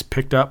ladder and was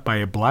picked up by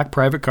a black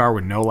private car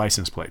with no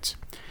license plates.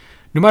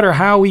 No matter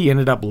how he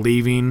ended up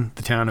leaving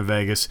the town of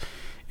Vegas,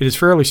 it is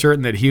fairly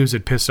certain that Hughes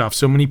had pissed off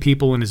so many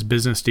people in his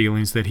business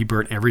dealings that he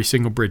burnt every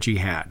single bridge he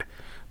had.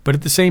 But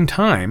at the same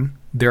time,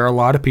 there are a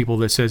lot of people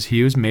that says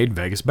Hughes made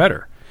Vegas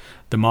better.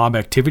 The mob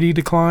activity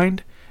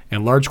declined,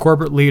 and large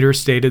corporate leaders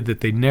stated that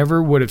they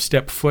never would have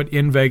stepped foot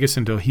in Vegas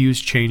until Hughes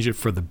changed it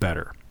for the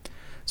better.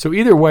 So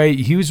either way,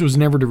 Hughes was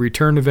never to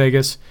return to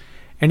Vegas,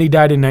 and he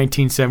died in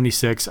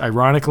 1976,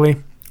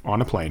 ironically,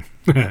 on a plane.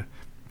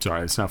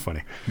 Sorry, it's not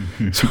funny.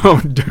 So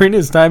during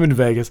his time in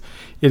Vegas,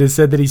 it is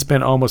said that he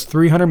spent almost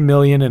 $300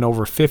 million and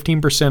over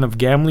 15% of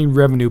gambling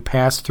revenue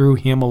passed through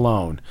him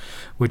alone,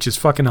 which is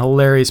fucking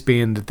hilarious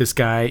being that this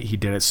guy, he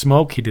didn't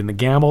smoke, he didn't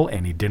gamble,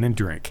 and he didn't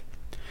drink.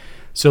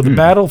 So the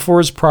battle for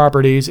his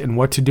properties and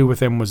what to do with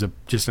them was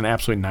just an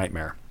absolute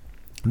nightmare.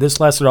 This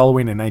lasted all the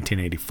way into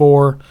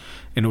 1984,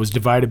 and it was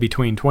divided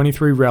between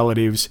 23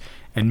 relatives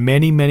and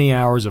many, many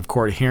hours of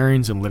court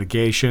hearings and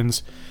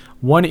litigations.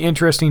 One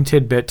interesting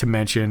tidbit to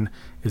mention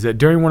is that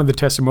during one of the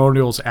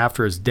testimonials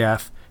after his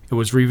death, it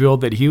was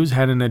revealed that Hughes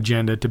had an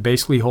agenda to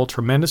basically hold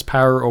tremendous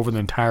power over the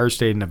entire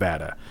state of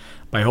Nevada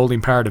by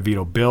holding power to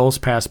veto bills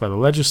passed by the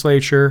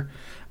legislature,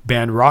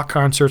 ban rock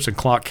concerts in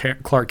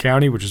Clark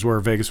County, which is where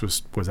Vegas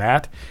was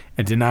at,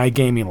 and deny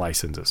gaming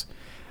licenses.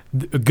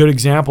 A good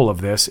example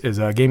of this is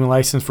a gaming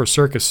license for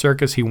Circus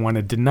Circus he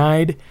wanted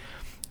denied,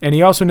 and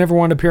he also never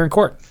wanted to appear in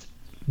court.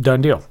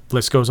 Done deal.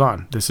 List goes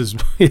on. This is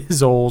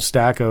his whole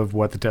stack of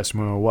what the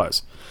testimonial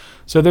was.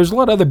 So there's a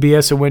lot of other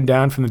BS that went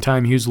down from the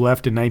time Hughes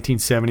left in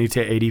 1970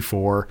 to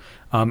 84.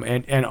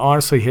 And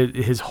honestly,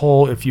 his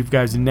whole, if you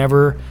guys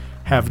never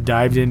have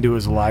dived into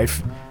his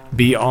life,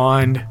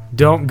 beyond.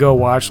 Don't go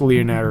watch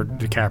Leonardo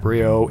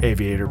DiCaprio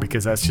Aviator,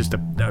 because that's just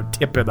a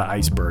tip of the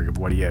iceberg of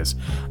what he is.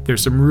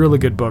 There's some really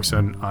good books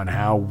on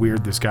how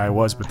weird this guy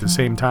was, but at the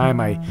same time,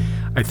 I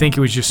think he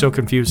was just so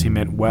confused he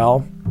meant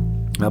well.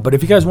 But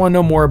if you guys want to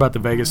know more about the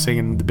Vegas thing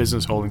and the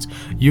business holdings,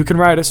 you can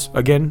write us.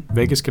 Again,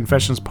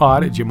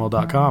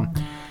 VegasConfessionspod@gmail.com.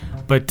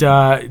 But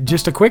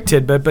just a quick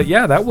tidbit. But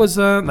yeah, that was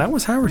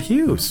Howard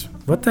Hughes.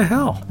 What the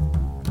hell?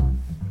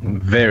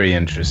 Very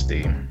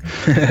interesting.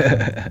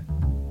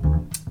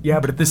 Yeah,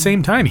 but at the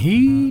same time,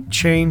 he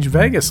changed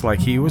Vegas.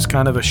 Like, he was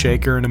kind of a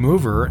shaker and a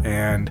mover,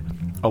 and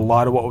a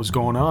lot of what was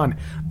going on.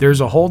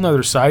 There's a whole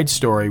nother side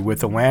story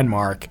with the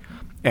Landmark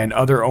and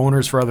other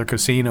owners for other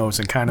casinos,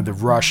 and kind of the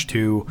rush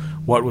to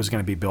what was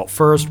going to be built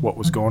first, what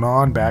was going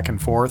on back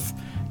and forth,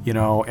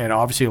 and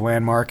obviously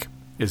Landmark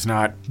is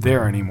not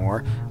there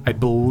anymore. I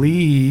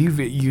believe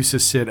it used to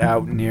sit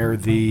out near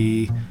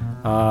the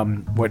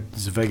what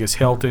is Vegas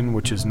Hilton,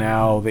 which is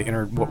now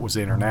what was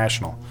the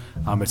International.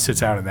 It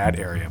sits out in that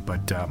area,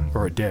 but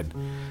or it did.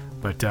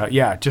 But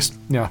yeah, just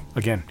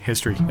again,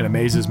 history. It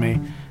amazes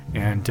me,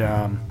 and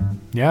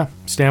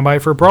stand by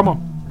for a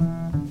promo.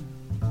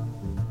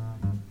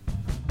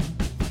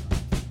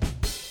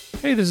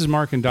 Hey, this is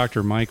Mark and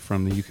Dr. Mike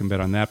from the You Can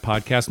Bet on That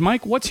podcast.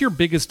 Mike, what's your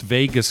biggest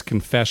Vegas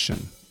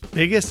confession?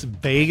 Biggest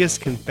Vegas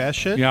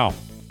confession? Yeah.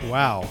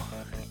 Wow.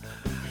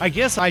 I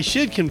guess I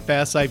should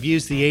confess I've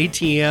used the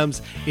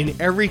ATMs in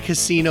every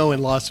casino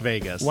in Las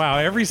Vegas. Wow,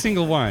 every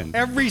single one.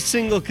 Every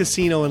single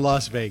casino in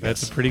Las Vegas.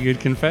 That's a pretty good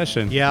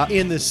confession. Yeah,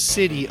 in the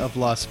city of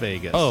Las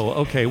Vegas. Oh,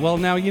 okay. Well,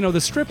 now,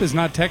 the Strip is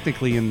not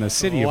technically in the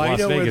city of Las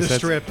Vegas. I know where the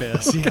Strip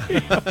is.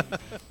 Okay.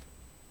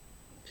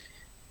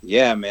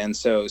 Yeah, man.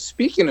 So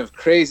speaking of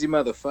crazy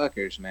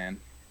motherfuckers, man,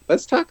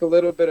 let's talk a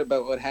little bit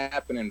about what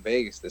happened in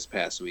Vegas this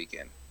past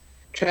weekend.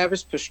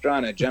 Travis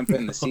Pastrana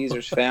jumping the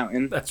Caesars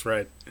Fountain. That's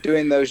right.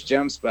 Doing those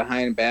jumps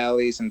behind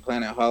Bally's and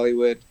Planet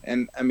Hollywood.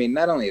 And, I mean,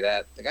 not only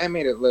that, the guy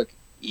made it look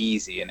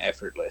easy and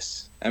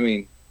effortless. I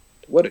mean,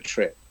 what a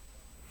trip.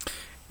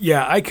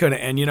 Yeah, I couldn't.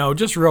 And,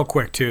 just real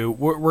quick, too,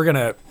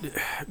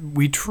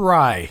 we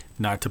try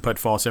not to put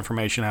false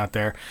information out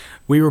there.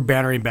 We were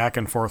bantering back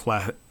and forth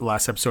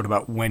last episode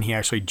about when he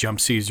actually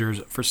jumped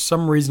Caesars. For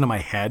some reason in my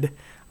head,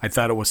 I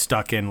thought it was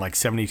stuck in like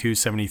 72,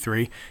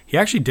 73. He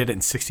actually did it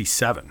in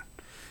 67.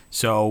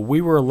 So we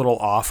were a little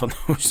off on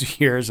those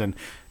years. And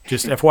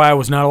just FYI, I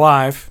was not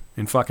alive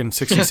in fucking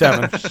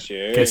 67,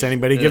 Sure. in case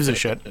anybody gives a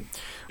shit.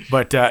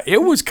 But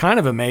it was kind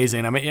of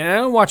amazing. I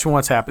mean, watching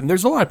what's happened,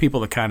 there's a lot of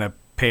people that kind of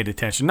paid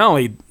attention. Not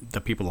only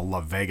the people that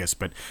love Vegas,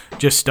 but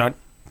just stunt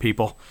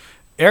people.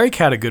 Eric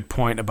had a good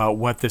point about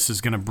what this is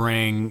going to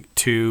bring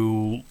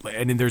to,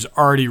 and there's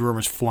already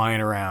rumors flying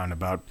around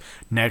about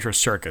Nitro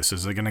Circus.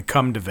 Is it going to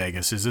come to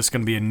Vegas? Is this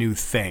going to be a new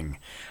thing?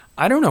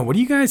 I don't know. What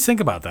do you guys think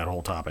about that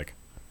whole topic?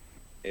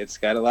 It's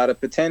got a lot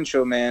of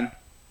potential, man.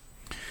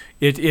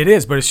 It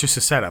is, but it's just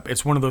a setup.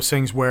 It's one of those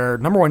things where,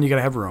 number one, you got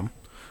to have room.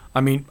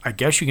 I mean, I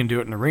guess you can do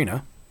it in an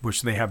arena,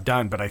 which they have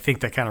done, but I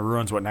think that kind of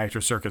ruins what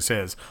Nitro Circus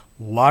is.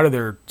 A lot of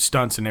their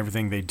stunts and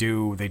everything they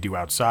do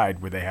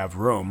outside where they have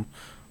room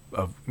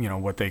of,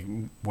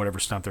 whatever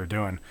stunt they're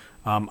doing.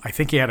 I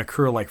think he had a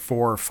crew of like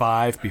 4 or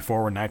 5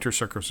 before when Nitro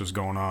Circus was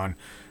going on.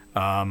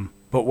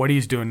 But what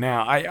he's doing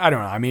now, I don't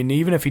know. I mean,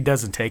 even if he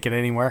doesn't take it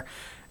anywhere,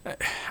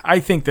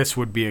 I think this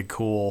would be a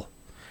cool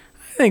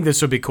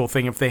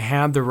thing if they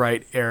had the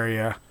right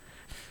area.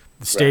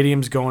 The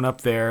stadium's going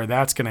up there.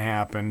 That's going to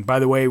happen. By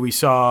the way, we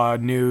saw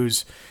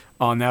news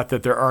on that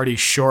they're already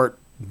short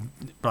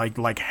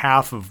like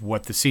half of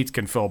what the seats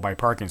can fill by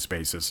parking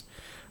spaces.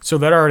 So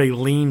that already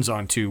leans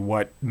onto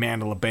what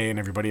Mandalay Bay and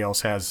everybody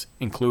else has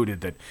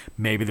included, that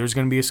maybe there's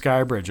going to be a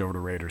sky bridge over to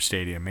Raiders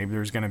Stadium. Maybe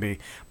there's going to be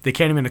 – they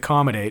can't even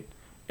accommodate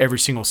every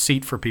single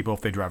seat for people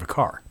if they drive a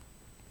car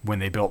when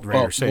they built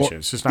Raiders Station.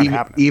 It's just not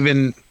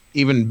happening.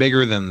 Even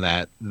bigger than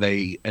that,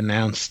 they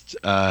announced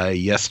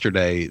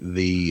yesterday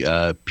the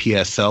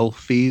PSL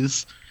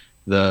fees,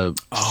 the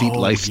seat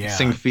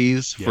licensing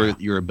fees for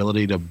your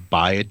ability to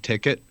buy a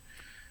ticket.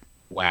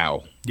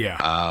 Wow.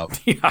 Yeah.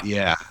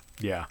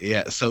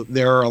 Yeah. So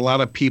there are a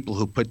lot of people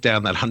who put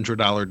down that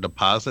 $100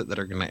 deposit that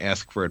are going to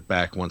ask for it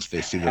back once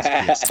they see this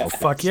PSL.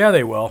 Fuck yeah,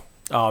 they will.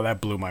 Oh, that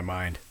blew my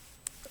mind.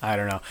 I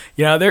don't know.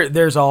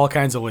 There's all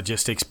kinds of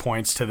logistics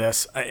points to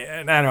this,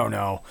 and I don't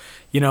know.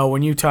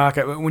 When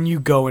you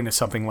go into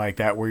something like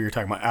that where you're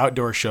talking about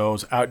outdoor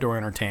shows, outdoor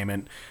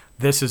entertainment,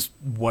 this is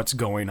what's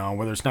going on.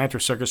 Whether it's Nitro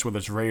Circus, whether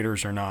it's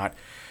Raiders or not,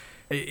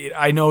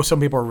 I know some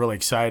people are really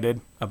excited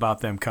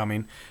about them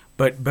coming,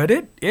 but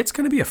it's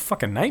going to be a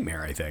fucking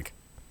nightmare, I think.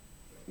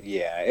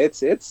 Yeah,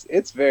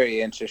 it's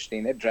very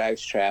interesting. It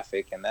drives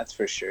traffic, and that's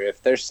for sure.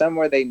 If there's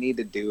somewhere they need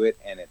to do it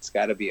and it's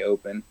got to be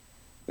open,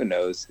 who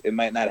knows? It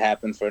might not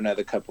happen for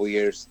another couple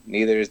years.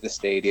 Neither is the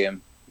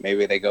stadium.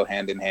 Maybe they go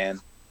hand in hand.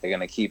 They're going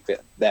to keep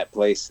that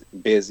place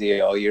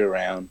busy all year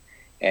round.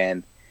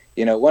 And,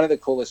 one of the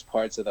coolest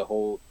parts of the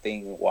whole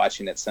thing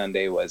watching it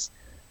Sunday was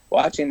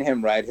watching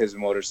him ride his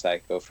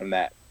motorcycle from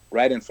that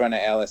right in front of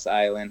Ellis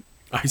Island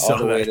I saw all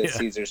the way that, to yeah.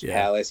 Caesar's Yeah.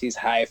 Palace. He's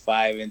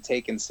high-fiving,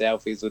 taking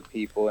selfies with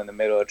people in the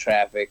middle of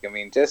traffic. I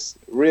mean, just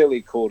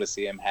really cool to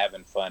see him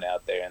having fun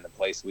out there in the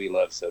place we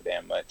love so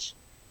damn much.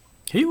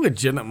 He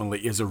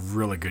legitimately is a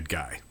really good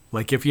guy.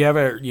 Like, if you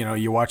ever,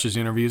 you watch his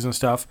interviews and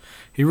stuff,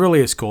 he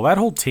really is cool. That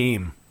whole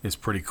team is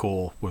pretty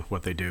cool with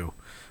what they do,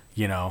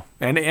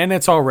 And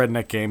it's all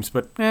redneck games,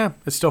 but,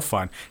 it's still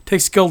fun. It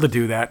takes skill to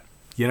do that.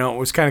 It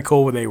was kind of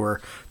cool when they were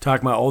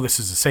talking about, this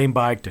is the same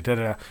bike,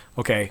 da-da-da.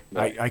 Okay,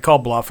 I call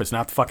bluff. It's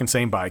not the fucking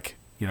same bike.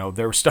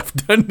 There was stuff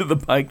done to the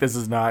bike. This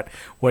is not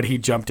what he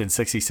jumped in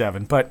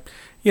 67. But,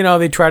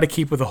 they try to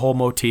keep with the whole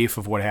motif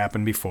of what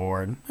happened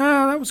before. And,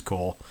 that was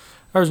cool.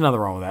 There's nothing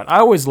wrong with that. I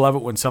always love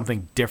it when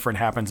something different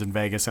happens in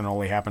Vegas and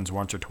only happens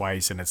once or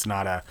twice, and it's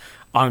not a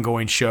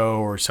ongoing show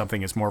or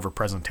something. It's more of a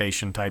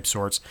presentation type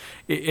sorts.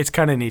 It's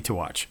kind of neat to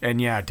watch.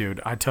 And, yeah, dude,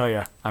 I tell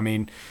you, I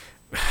mean,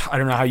 I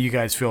don't know how you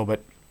guys feel,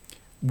 but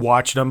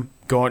watch them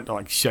going,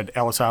 like you said,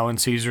 Ellis Island,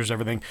 Caesars,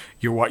 everything.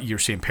 You're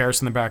seeing Paris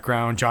in the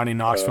background, Johnny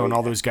Knoxville, and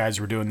all those guys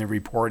were doing the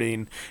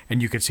reporting,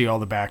 and you could see all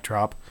the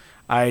backdrop.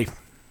 I'll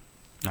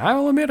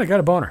admit, I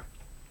got a boner.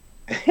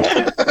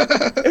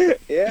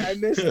 Yeah, I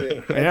missed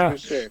it.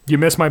 That's for sure. You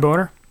missed my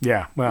boner?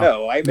 Yeah. Well,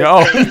 no, I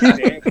missed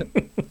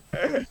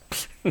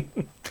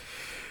it.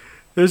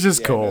 This is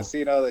cool.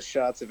 Seeing all the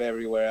shots of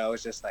everywhere, I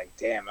was just like,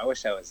 damn, I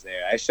wish I was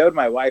there. I showed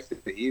my wife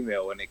the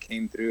email when it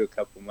came through a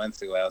couple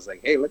months ago. I was like,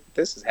 hey, look,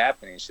 this is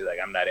happening. She's like,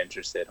 I'm not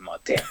interested. I'm all,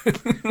 damn.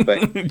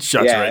 But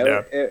Shuts right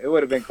down. It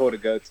would have been cool to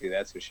go to,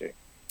 that's for sure.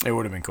 It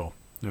would have been cool.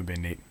 It would have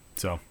been neat.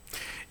 So,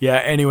 yeah,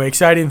 anyway,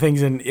 exciting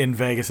things in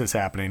Vegas is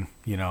happening,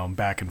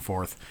 back and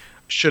forth.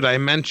 Should I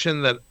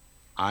mention that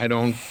I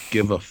don't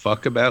give a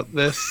fuck about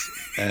this,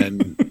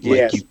 and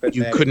Yes,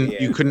 you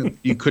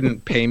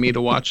couldn't pay me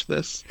to watch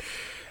this?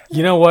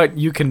 You know what?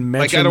 You can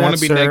mention I don't want that,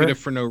 to be sir. negative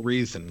for no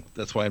reason.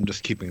 That's why I'm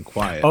just keeping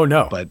quiet. Oh,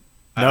 no. But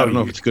I don't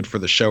know if it's good for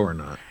the show or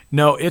not.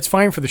 No, it's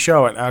fine for the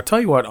show. And I'll tell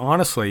you what,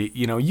 honestly,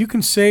 you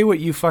can say what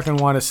you fucking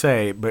want to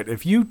say, but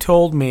if you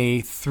told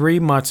me 4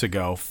 months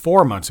ago,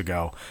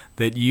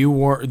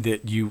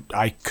 that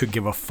I could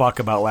give a fuck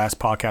about Last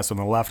Podcast on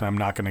the Left, and I'm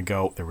not going to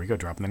go, there we go,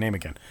 dropping the name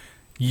again.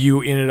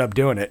 You ended up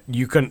doing it.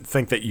 You couldn't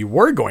think that you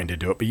were going to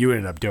do it, but you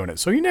ended up doing it.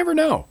 So you never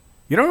know.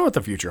 You don't know what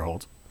the future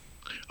holds.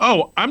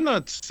 Oh, I'm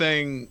not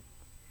saying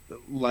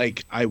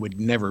like I would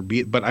never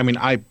be, but I mean,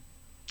 I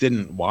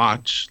didn't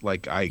watch.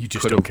 Like I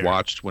could have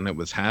watched when it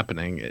was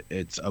happening.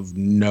 It's of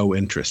no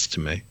interest to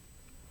me.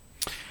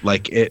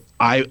 Like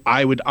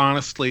I would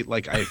honestly,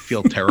 like, I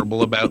feel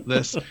terrible about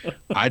this.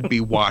 I'd be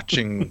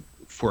watching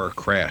for a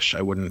crash.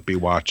 I wouldn't be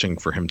watching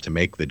for him to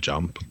make the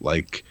jump.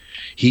 Like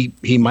he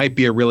might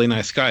be a really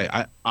nice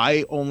guy.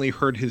 I only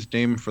heard his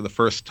name for the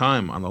first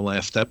time on the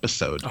last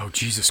episode. Oh,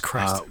 Jesus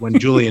Christ. When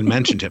Julian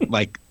mentioned him.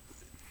 Like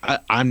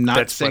I'm not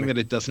That's saying funny. that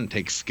it doesn't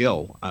take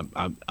skill.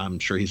 I'm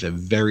sure he's a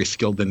very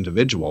skilled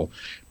individual,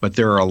 but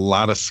there are a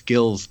lot of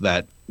skills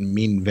that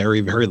mean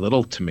very, very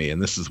little to me,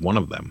 and this is one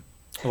of them.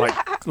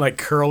 Like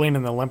curling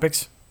in the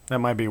Olympics? That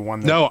might be one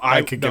that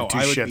I could give two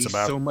I would shits be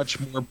about. so much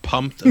more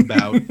pumped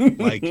about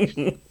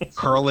like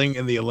curling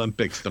in the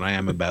Olympics than I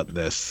am about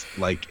this.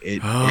 Like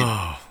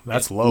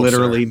that's it low,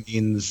 literally sir.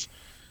 means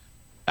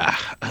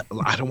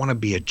I don't want to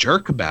be a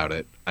jerk about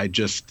it.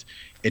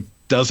 It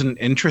doesn't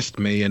interest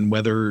me, and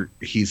whether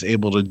he's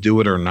able to do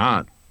it or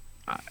not,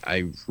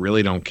 I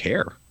really don't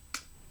care.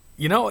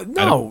 You're not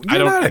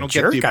a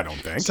jerk, I don't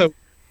think.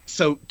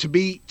 So to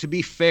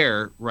be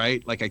fair,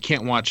 right? Like I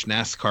can't watch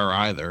NASCAR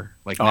either.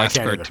 Like I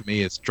can't NASCAR either. to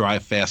me is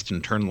drive fast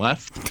and turn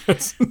left.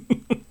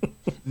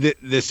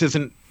 This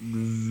isn't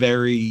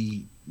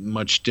very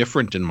much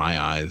different in my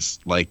eyes.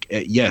 Like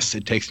yes,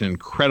 it takes an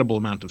incredible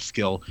amount of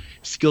skill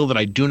that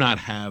I do not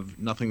have,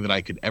 nothing that I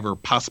could ever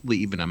possibly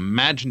even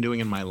imagine doing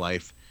in my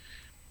life.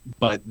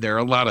 But there are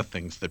a lot of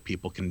things that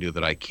people can do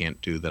that I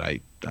can't do that I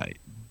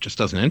just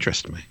doesn't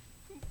interest me.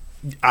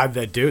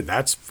 Dude,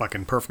 that's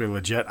fucking perfectly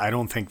legit. I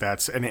don't think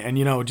that's and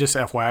just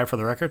FYI for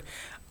the record,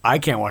 I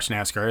can't watch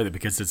NASCAR either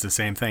because it's the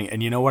same thing.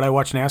 And you know what I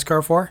watch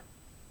NASCAR for?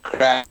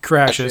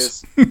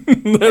 Crashes.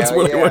 That's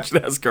what I watch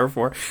NASCAR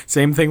for.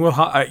 Same thing with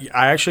I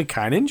actually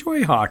kind of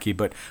enjoy hockey,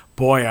 but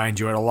boy, I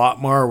enjoy it a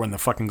lot more when the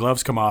fucking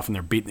gloves come off and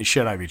they're beating the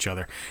shit out of each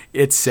other.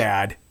 It's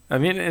sad. I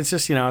mean, it's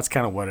just, it's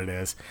kind of what it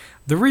is.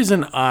 The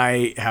reason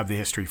I have the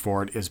history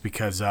for it is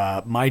because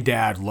my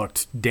dad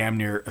looked damn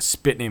near a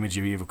spitting image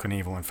of Evel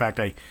Knievel. In fact,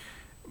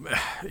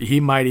 he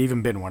might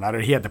even been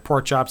one. He had the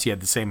pork chops. He had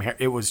the same hair.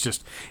 It was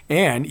just,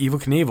 and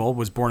Evel Knievel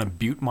was born in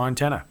Butte,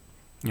 Montana.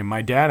 And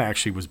my dad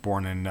actually was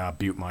born in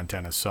Butte,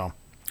 Montana. So,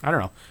 I don't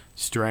know.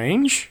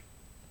 Strange?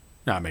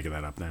 No, I'm making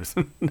that up. There's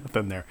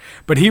nothing there.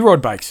 But he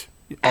rode bikes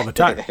all the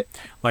time.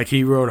 Like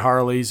he rode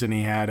Harleys and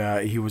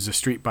he was a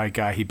street bike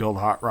guy. He built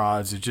hot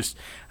rods. It just,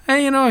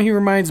 he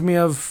reminds me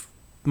of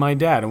my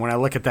dad. And when I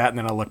look at that and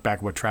then I look back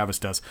at what Travis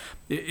does,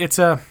 it's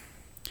a,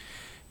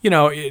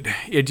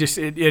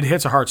 it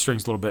hits the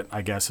heartstrings a little bit,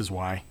 I guess is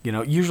why.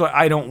 Usually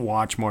I don't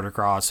watch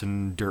motocross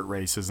and dirt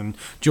races. And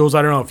Jules,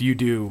 I don't know if you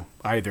do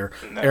either.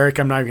 No. Eric,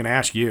 I'm not even going to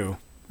ask you.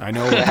 I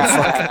know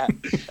what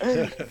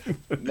the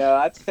fuck. No,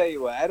 I tell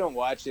you what, I don't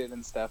watch it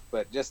and stuff,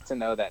 but just to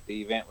know that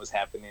the event was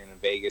happening in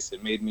Vegas,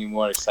 it made me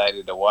more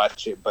excited to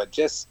watch it. But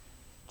just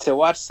to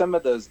watch some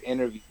of those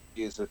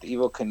interviews with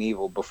Evel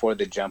Knievel before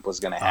the jump was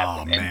going to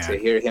happen, and to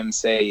hear him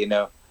say, you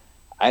know,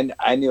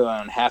 I knew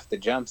on half the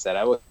jumps that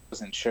I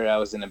wasn't sure I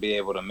was going to be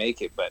able to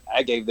make it, but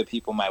I gave the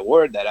people my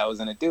word that I was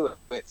going to do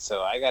it,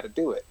 so I got to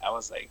do it. I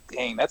was like,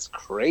 dang, that's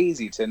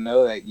crazy to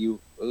know that your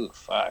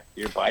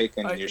bike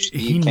and your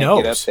ski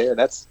can't get up there.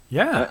 That's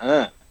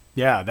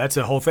yeah, that's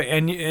a whole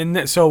thing.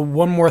 And so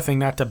one more thing,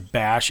 not to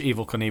bash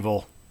Evel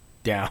Knievel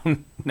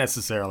down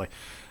necessarily,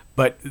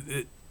 but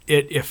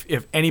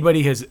if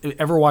anybody has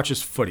ever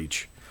watches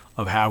footage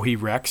of how he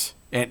wrecks,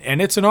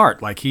 and it's an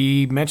art. Like,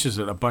 he mentions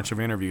it in a bunch of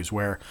interviews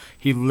where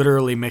he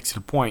literally makes it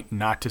a point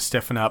not to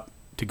stiffen up,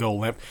 to go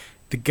limp.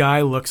 The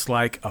guy looks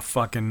like a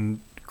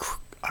fucking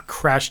a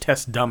crash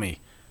test dummy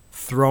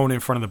thrown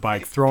in front of the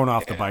bike, thrown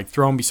off the bike,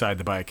 thrown beside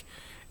the bike.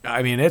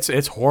 I mean,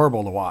 it's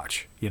horrible to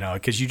watch, you know,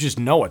 because you just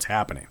know what's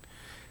happening.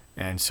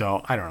 And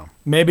so, I don't know.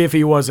 Maybe if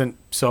he wasn't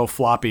so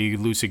floppy,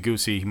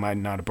 loosey-goosey, he might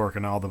not have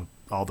broken all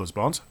those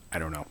bones. I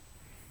don't know.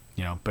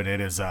 You know, but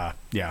it is,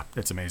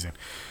 it's amazing.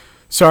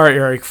 Sorry,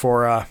 Eric,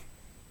 for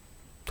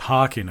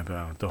talking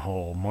about the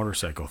whole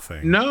motorcycle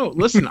thing. No,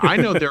 listen, I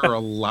know there are a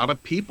lot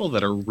of people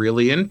that are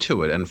really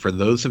into it, and for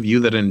those of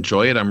you that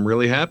enjoy it, I'm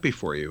really happy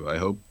for you. I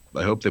hope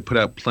they put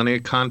out plenty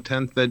of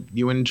content that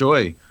you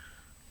enjoy.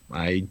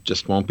 I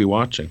just won't be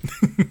watching.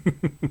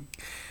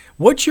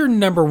 What's your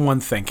number one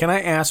thing? Can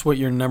I ask what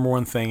your number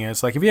one thing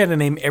is? Like, if you had to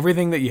name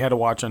everything that you had to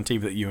watch on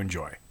TV that you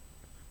enjoy.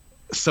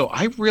 So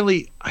I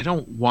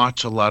don't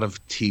watch a lot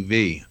of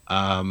TV.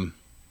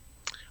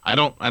 I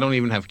don't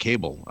even have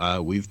cable.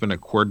 We've been a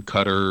cord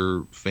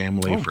cutter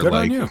family for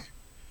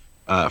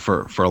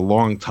for a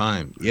long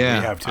time. Yeah.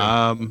 We have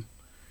too.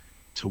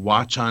 To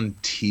watch on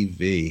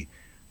TV.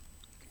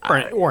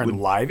 Or in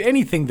live.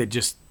 Anything that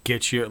just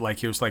gets you,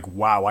 like, you're just like,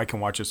 wow, I can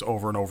watch this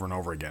over and over and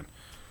over again.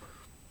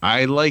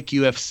 I like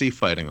UFC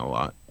fighting a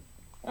lot.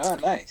 Oh,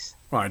 nice.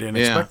 Well, I didn't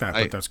expect that,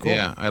 but that's cool.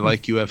 Yeah, I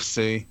like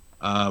UFC.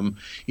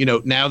 You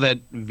know, now that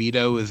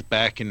Vito is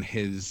back in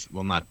his,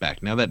 well, not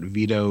back, now that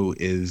Vito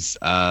is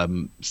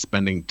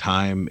spending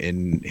time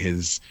in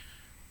his,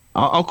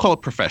 I'll call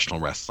it professional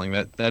wrestling.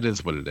 That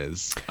is what it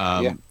is.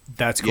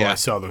 That's cool. Yeah. I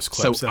saw those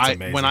clips. So that's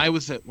amazing. When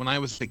I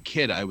was a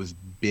kid, I was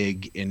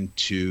big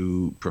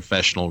into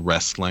professional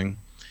wrestling,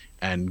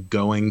 and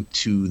going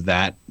to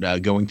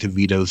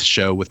Vito's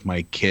show with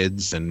my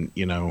kids, and,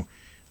 you know,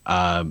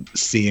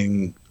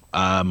 seeing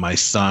my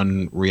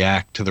son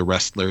react to the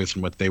wrestlers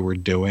and what they were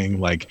doing.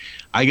 Like,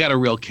 I got a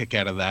real kick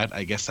out of that.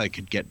 I guess I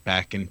could get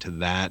back into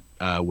that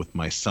with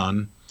my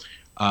son.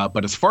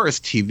 But as far as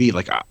TV,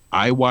 like,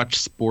 I watch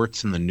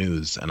sports and the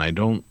news, and I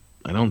don't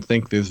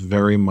think there's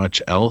very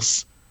much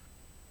else.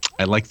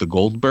 I like the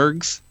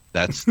Goldbergs.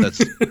 That's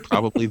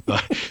probably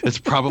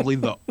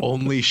the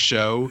only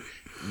show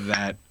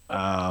that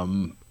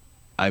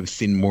I've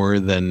seen more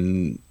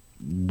than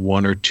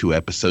one or two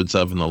episodes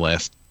of in the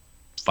last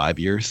 5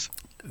 years.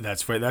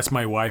 That's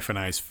my wife and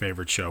I's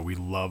favorite show. We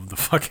love the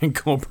fucking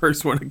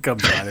Goldbergs when it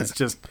comes on. It's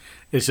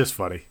just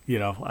funny. You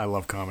know, I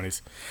love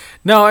comedies.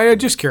 No, I'm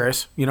just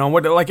curious. You know,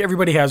 like,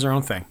 everybody has their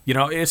own thing. You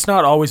know, it's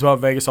not always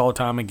about Vegas all the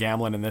time and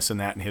gambling and this and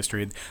that and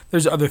history.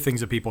 There's other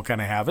things that people kind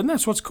of have, and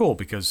that's what's cool,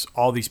 because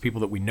all these people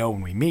that we know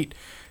and we meet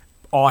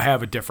all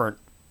have a different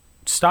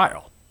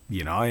style.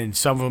 You know, and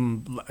some of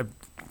them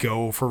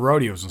go for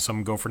rodeos, and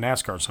some go for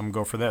NASCAR, some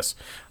go for this.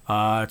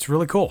 It's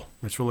really cool.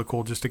 It's really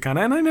cool just to kind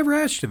of, and I never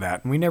asked you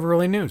that, and we never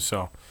really knew,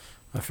 so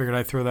I figured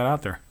I'd throw that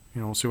out there.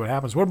 You know, we'll see what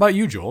happens. What about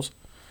you, Jules?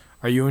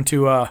 Are you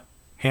into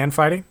hand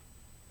fighting?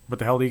 What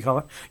the hell do you call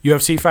it?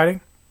 UFC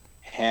fighting?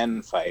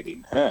 Hand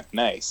fighting. Huh,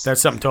 nice.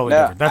 That's something totally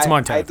different. That's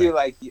Montana. I do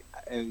like,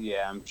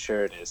 yeah, I'm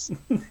sure it is.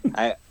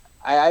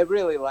 I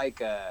really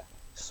like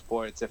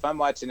sports. If I'm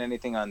watching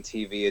anything on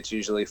TV, it's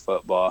usually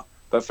football.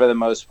 But for the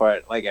most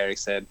part, like Eric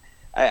said,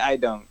 I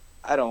don't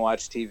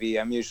watch TV.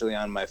 I'm usually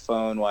on my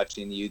phone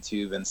watching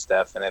YouTube and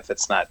stuff. And if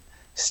it's not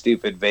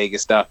stupid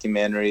Vegas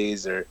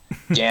documentaries or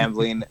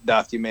gambling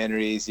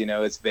documentaries, you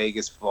know, it's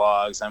Vegas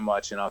vlogs. I'm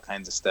watching all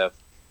kinds of stuff.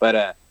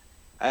 But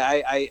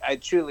I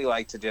truly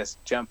like to just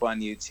jump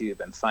on YouTube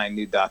and find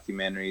new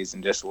documentaries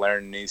and just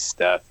learn new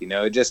stuff. You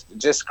know,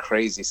 just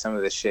crazy, some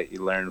of the shit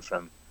you learn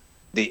from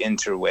the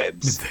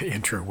interwebs. The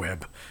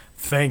interweb.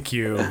 Thank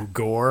you,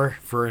 Gore,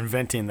 for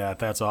inventing that.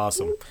 That's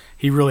awesome.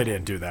 He really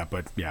didn't do that,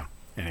 but yeah.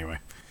 Anyway.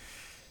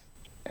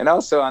 And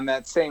also on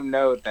that same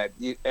note that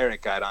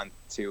Eric got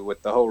onto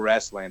with the whole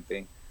wrestling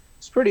thing,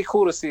 it's pretty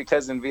cool to see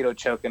Cousin Vito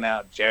choking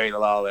out Jerry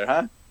Lawler,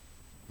 huh?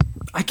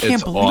 I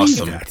can't believe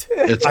that.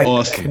 It's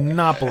awesome. I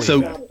cannot believe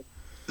that.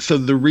 So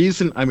the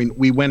reason, I mean,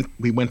 we went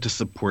to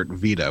support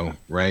Vito,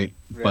 right?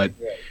 But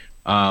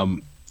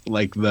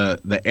like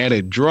the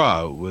added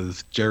draw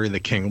was Jerry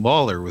the King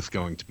Lawler was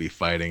going to be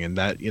fighting, and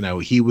that, you know,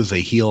 he was a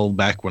heel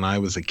back when I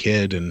was a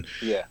kid, and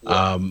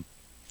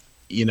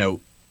you know,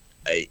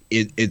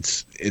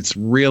 it's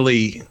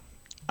really,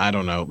 I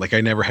don't know, like,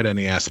 I never had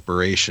any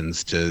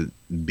aspirations to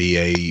be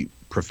a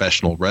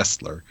professional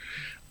wrestler.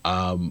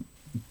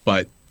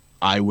 But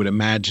I would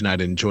imagine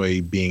I'd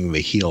enjoy being the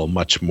heel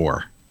much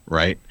more,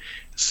 right?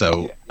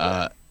 So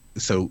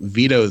so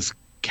Vito's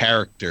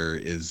character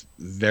is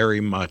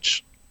very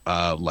much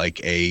like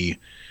a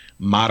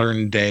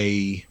modern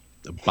day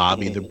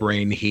Bobby the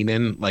Brain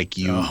Heenan. Like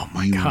you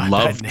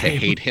love to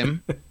hate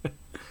him.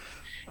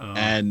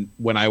 And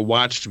when I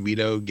watched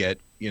Vito get,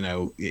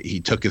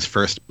 he took his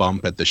first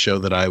bump at the show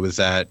that I was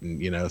at,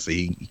 and so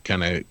he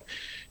kind of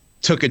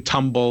took a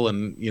tumble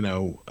and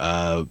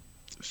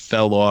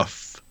fell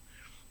off.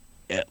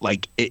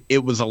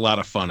 It was a lot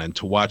of fun, and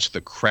to watch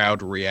the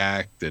crowd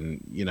react, and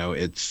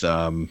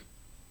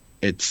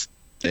it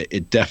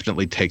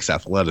definitely takes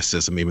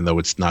athleticism, even though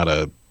it's not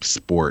a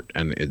sport,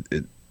 and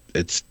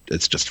it's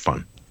just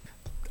fun.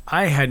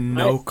 I had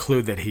no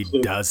clue that he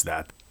does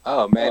that.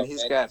 Oh man,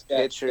 he's got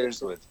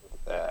pictures with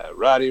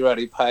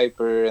Roddy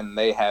Piper, and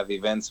they have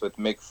events with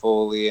Mick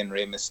Foley and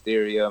Rey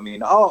Mysterio. I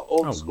mean, all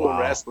old school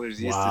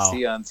wrestlers used to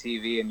see on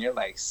TV, and you're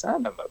like,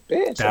 son of a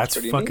bitch.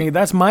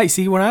 That's my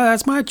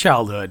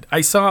childhood.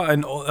 I saw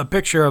a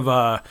picture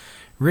of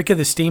Rick of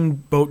the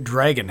Steamboat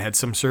Dragon had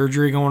some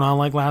surgery going on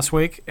like last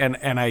week, and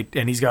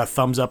he's got a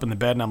thumbs up in the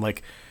bed, and I'm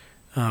like,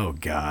 oh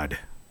God,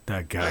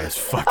 that guy is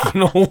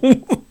fucking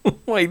old.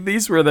 Like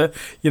these were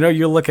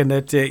you're looking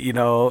at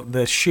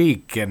the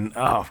Sheik, and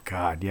oh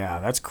God, yeah,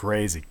 that's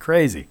crazy.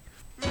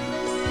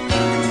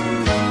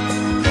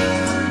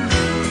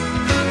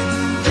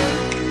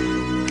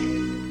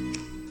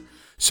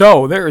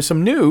 So there is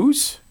some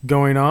news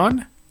going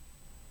on.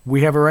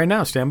 We have it right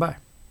now. Stand by.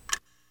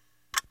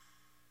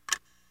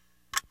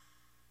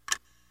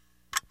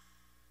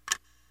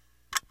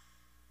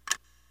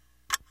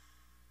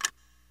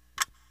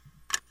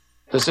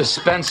 The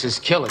suspense is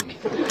killing me.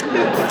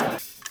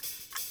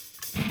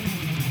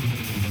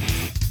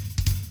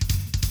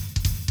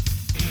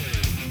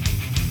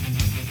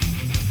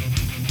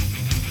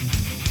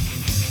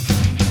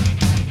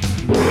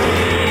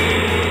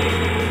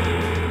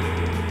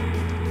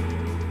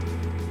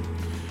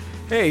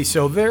 Hey,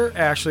 so there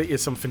actually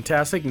is some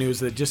fantastic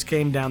news that just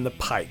came down the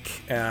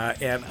pike.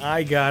 And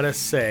I gotta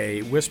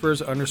say,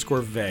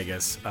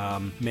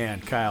 Whispers_Vegas,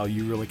 man, Kyle,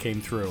 you really came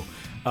through.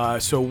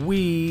 So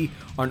we,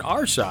 on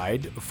our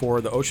side, for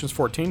the Oceans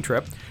 14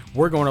 trip,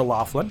 we're going to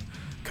Laughlin.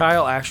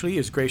 Kyle actually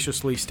is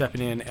graciously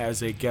stepping in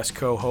as a guest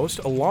co-host,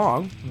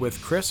 along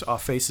with Chris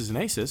off Faces and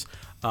Aces.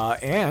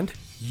 And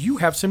you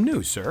have some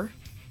news, sir.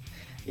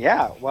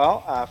 Yeah,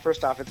 well,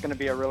 first off, it's going to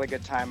be a really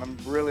good time. I'm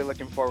really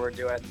looking forward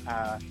to it.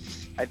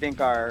 I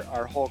think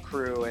our whole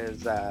crew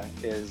is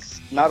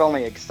not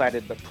only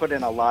excited, but put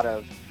in a lot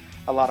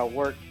of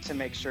work to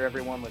make sure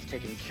everyone was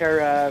taken care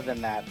of,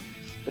 and that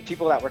the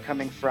people that were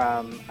coming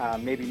from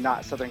maybe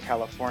not Southern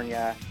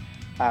California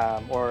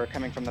or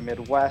coming from the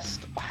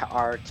Midwest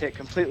are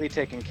completely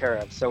taken care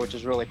of, so which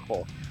is really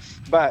cool.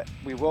 But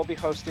we will be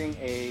hosting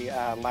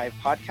a live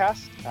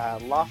podcast.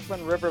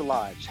 Laughlin River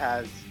Lodge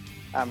has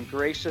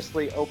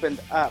graciously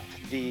opened up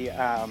the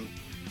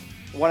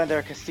one of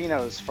their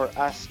casinos for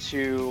us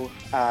to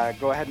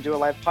go ahead and do a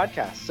live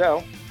podcast.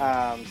 So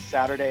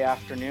Saturday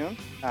afternoon,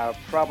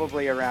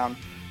 probably around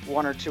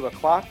 1 or 2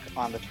 o'clock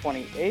on the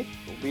 28th,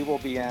 we will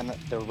be in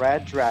the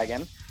Red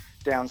Dragon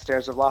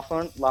downstairs of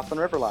Laughlin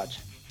River Lodge.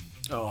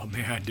 Oh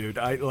man, dude!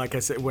 Like I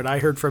said, when I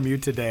heard from you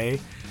today,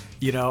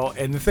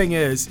 and the thing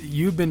is,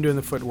 you've been doing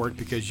the footwork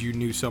because you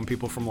knew some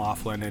people from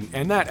Laughlin,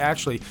 and that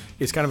actually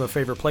is kind of a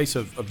favorite place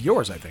of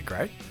yours, I think,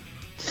 right?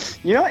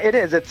 It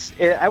is.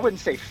 I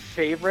wouldn't say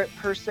favorite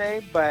per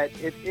se, but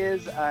it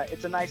is.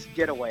 It's a nice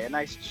getaway, a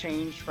nice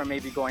change from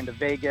maybe going to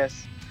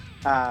Vegas.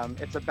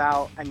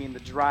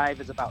 The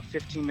drive is about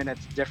 15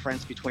 minutes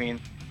difference between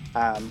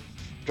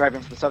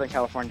driving from Southern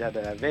California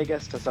to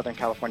Vegas to Southern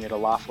California to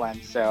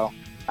Laughlin. So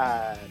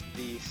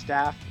the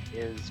staff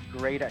is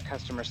great at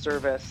customer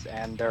service,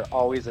 and they're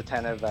always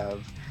attentive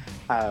of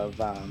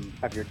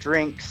your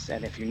drinks,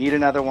 and if you need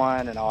another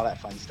one, and all that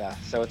fun stuff.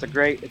 So it's a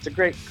great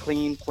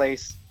clean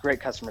place,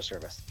 great customer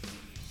service.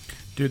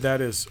 Dude,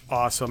 that is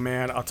awesome,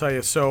 man. I'll tell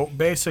you. So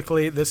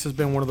basically, this has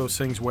been one of those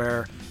things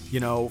where,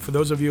 for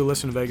those of you who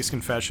listen to Vegas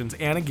Confessions,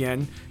 and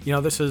again,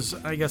 this is,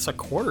 I guess, a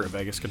quarter of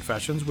Vegas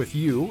Confessions with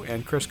you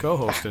and Chris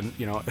co-hosting,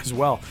 as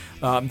well.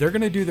 They're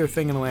going to do their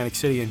thing in Atlantic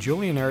City, and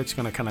Julie and Eric's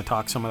going to kind of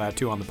talk some of that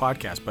too on the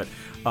podcast. But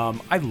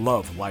I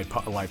love live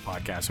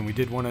podcasts, and we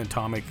did one in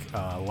Atomic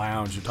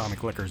Lounge,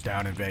 Atomic Liquors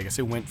down in Vegas.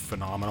 It went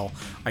phenomenal.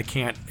 I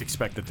can't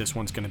expect that this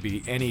one's going to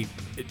be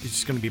it's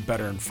just going to be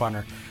better and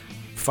funner.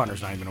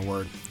 Funner's not even a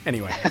word.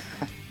 Anyway,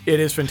 it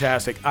is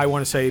fantastic. I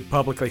want to say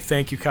publicly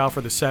thank you, Kyle,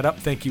 for the setup.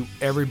 Thank you,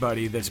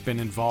 everybody that's been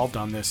involved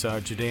on this.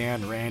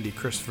 Jadan, Randy,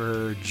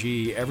 Christopher,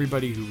 G,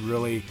 everybody who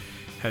really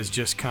has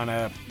just kind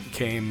of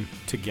came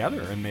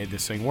together and made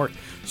this thing work.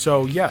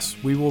 So, yes,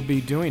 we will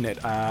be doing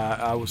it.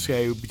 I will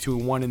say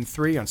between 1 and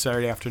 3 on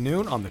Saturday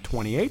afternoon on the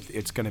 28th.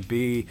 It's going to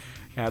be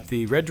at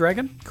the Red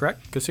Dragon,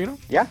 correct? Casino?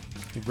 Yeah.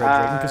 Red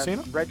Dragon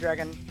Casino? Red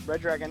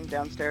Dragon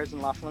downstairs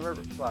in Laughlin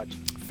River Lodge.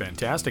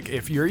 Fantastic.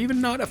 If you're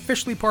even not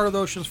officially part of the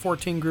Oceans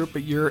 14 group,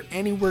 but you're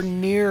anywhere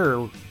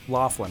near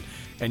Laughlin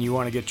and you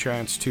want to get a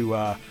chance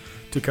to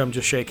come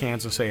just shake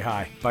hands and say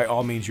hi, by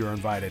all means, you're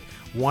invited.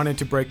 Wanted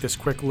to break this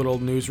quick little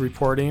news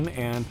reporting,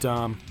 and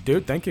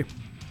dude, thank you.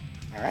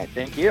 All right,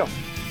 thank you.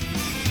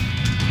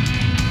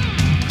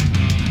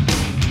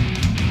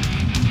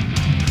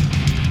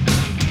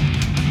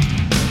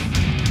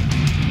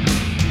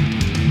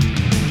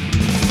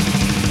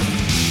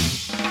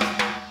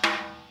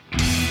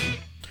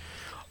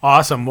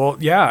 Awesome. Well,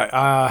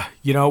 yeah,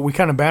 we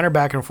kind of banter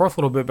back and forth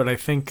a little bit, but I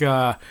think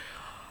we're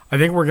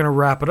going to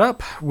wrap it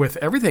up with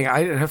everything.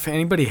 I don't know if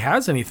anybody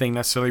has anything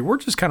necessarily. We're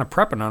just kind of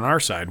prepping on our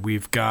side.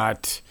 We've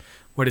got,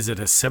 what is it,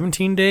 a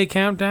 17-day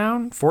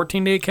countdown,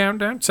 14-day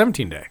countdown,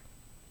 17-day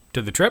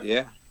to the trip?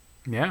 Yeah.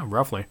 Yeah,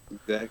 roughly.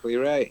 Exactly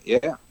right.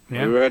 Yeah.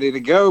 We're ready to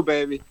go,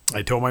 baby.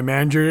 I told my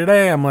manager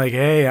today, I'm like,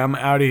 hey, I'm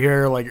out of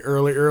here like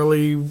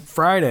early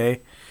Friday,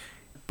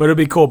 but it'll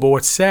be cool. But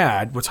what's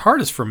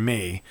hardest for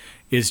me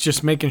is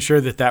just making sure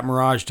that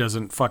Mirage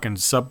doesn't fucking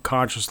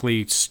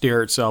subconsciously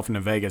stare itself into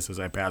Vegas as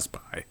I pass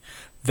by.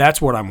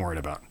 That's what I'm worried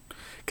about.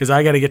 Because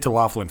I got to get to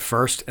Laughlin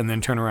first and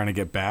then turn around and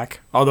get back.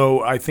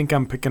 Although I think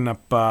we're picking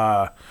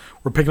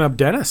up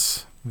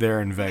Dennis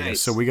there in Vegas,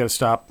 nice. So we got to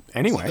stop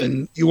anyway. So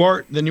then you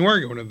are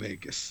going to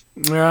Vegas.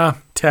 Yeah,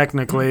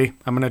 technically.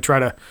 I'm gonna try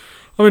to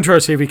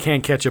see if we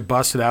can't catch a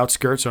bus to the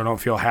outskirts so I don't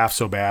feel half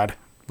so bad.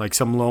 Like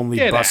some lonely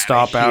bus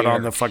stop out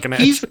on the fucking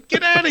edge.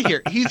 Get out of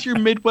here. He's your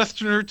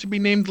Midwesterner to be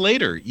named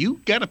later. You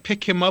got to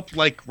pick him up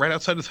like right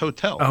outside his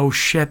hotel. Oh,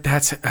 shit.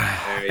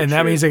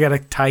 That means I got to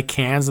tie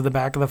cans to the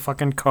back of the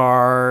fucking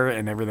car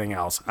and everything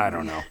else. I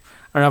don't know.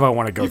 I don't know if I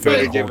want to go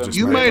through the whole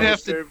You might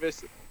have to...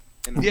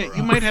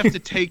 you might have to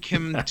take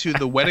him to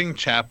the wedding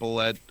chapel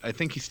I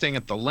think he's staying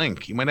at the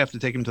Link. You might have to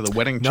take him to the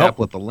wedding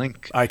chapel at the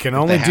Link. I can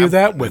only do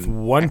that with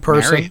one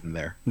person.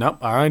 There. Nope.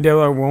 I only do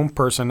that with one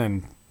person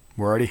and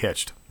we're already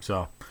hitched.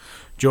 So,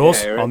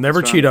 Jules, I'll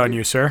never cheat on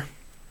you, sir.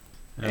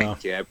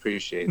 Thank you. I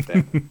appreciate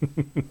that.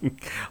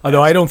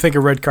 Although I don't think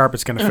a red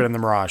carpet's going to fit in the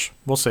Mirage.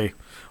 We'll see.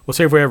 We'll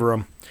see if we have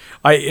room.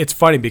 It's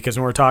funny because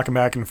when we're talking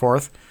back and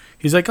forth,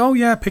 he's like, oh,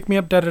 yeah, pick me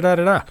up,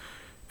 da-da-da-da-da.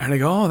 And I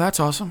go, oh, that's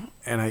awesome.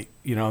 And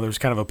there's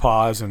kind of a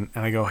pause, and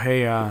I go,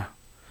 hey,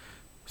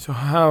 so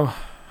how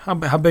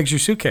big's your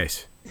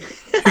suitcase?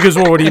 He goes,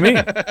 well, what do you mean?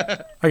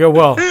 I go,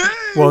 well,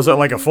 is it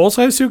like a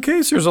full-size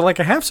suitcase or is it like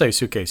a half-size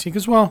suitcase? He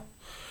goes, well,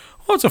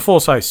 it's a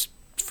full-size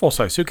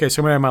suitcase.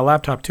 I'm going to have my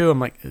laptop, too. I'm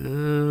like,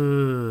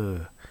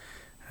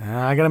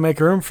 I got to make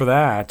room for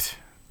that.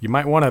 You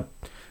might want to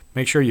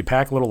make sure you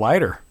pack a little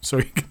lighter so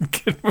you can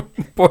get from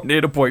point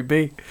A to point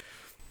B.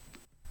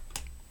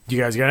 You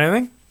guys got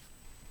anything?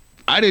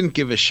 I didn't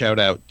give a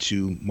shout-out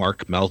to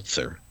Mark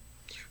Meltzer,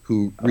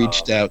 who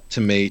reached out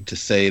to me to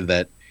say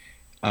that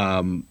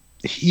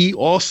he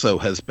also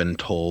has been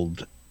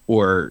told,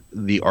 or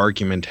the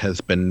argument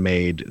has been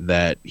made,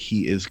 that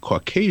he is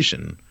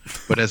Caucasian,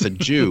 but as a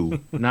Jew,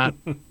 not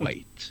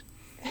white.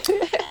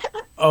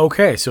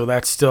 Okay, so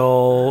that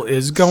still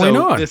is going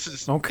on.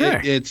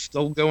 It's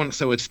still going.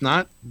 So it's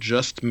not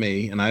just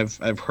me, and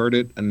I've heard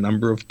it a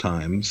number of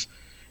times.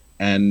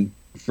 And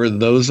for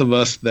those of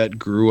us that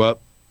grew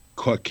up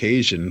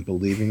Caucasian,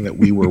 believing that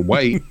we were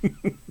white,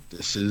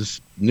 this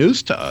is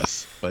news to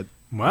us. But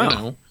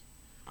wow,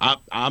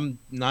 I'm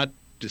not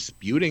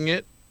disputing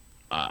it.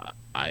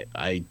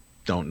 I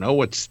don't know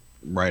what's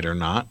right or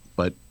not,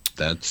 but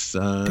that's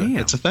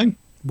it's a thing.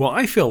 Well,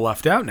 I feel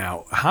left out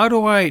now.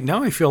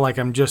 Now I feel like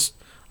I'm just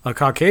a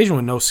Caucasian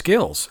with no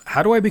skills.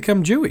 How do I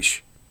become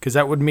Jewish? Because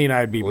that would mean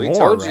I'd be more, we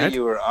told right?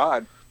 you were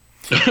odd.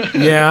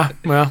 Yeah,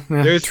 well,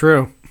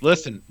 true.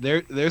 Listen,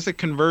 there's a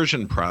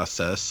conversion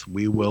process.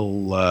 We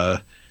will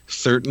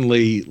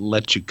certainly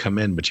let you come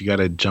in, but you got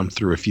to jump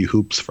through a few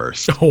hoops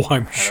first. Oh,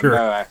 I'm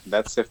sure.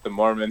 That's if the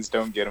Mormons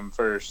don't get them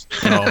first.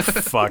 Oh,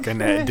 fucking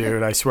it,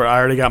 dude. I swear, I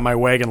already got my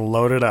wagon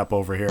loaded up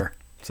over here.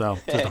 So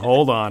just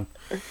hold on.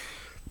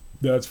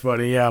 That's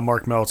funny. Yeah,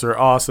 Mark Meltzer,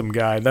 awesome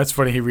guy. That's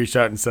funny he reached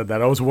out and said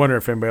that. I was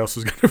wondering if anybody else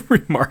was going to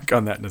remark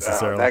on that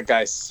necessarily. That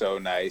guy's so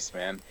nice,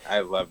 man. I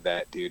love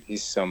that dude.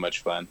 He's so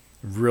much fun.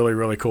 Really,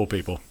 really cool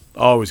people.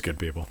 Always good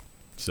people.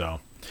 So,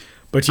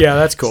 but yeah,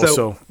 that's cool.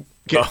 So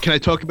can I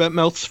talk about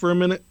Melts for a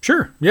minute?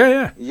 Sure.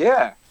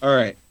 Yeah. All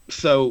right.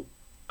 So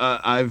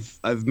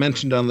I've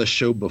mentioned on the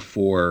show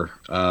before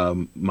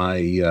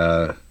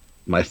my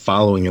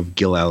following of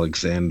Gil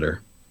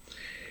Alexander,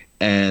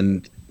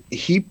 and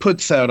he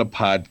puts out a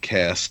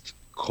podcast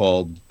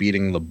called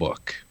Beating the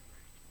Book.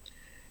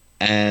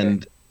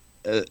 And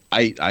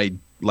I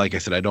like I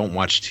said, I don't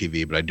watch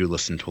TV, but I do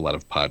listen to a lot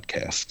of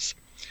podcasts.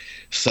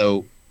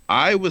 So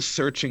I was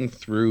searching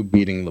through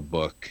Beating the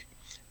Book,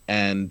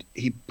 and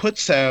he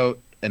puts out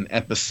an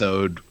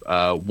episode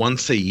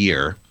once a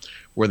year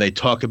where they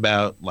talk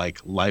about like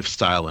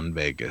lifestyle in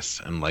Vegas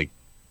and like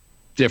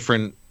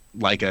different,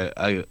 like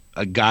a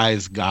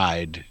guy's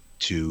guide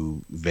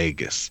to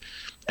Vegas.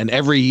 And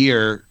every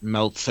year,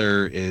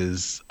 Meltzer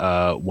is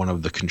one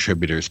of the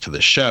contributors to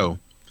the show.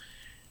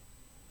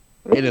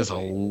 Really?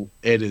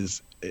 It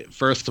is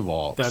first of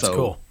all, that's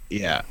cool.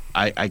 Yeah,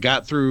 I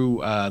got through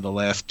the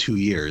last 2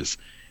 years.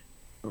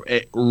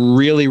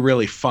 Really,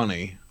 really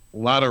funny.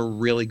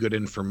 really good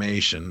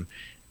information.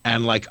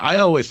 And like, I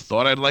always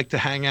thought I'd like to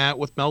hang out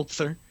with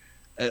Meltzer.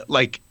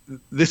 Like,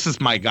 this is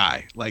my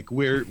guy. Like,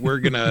 we're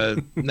gonna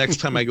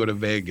next time I go to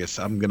Vegas,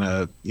 I'm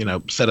gonna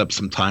set up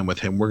some time with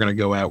him. We're gonna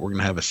go out. We're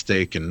gonna have a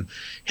steak and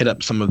hit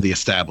up some of the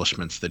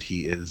establishments that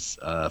he is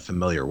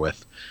familiar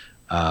with.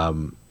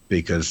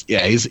 Because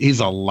he's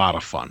a lot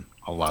of fun.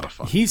 A lot of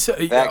fun. He's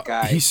that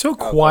guy. He's so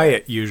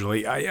quiet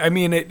usually. I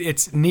mean,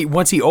 it's neat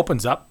once he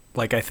opens up.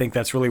 Like, I think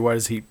that's really where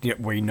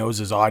he knows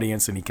his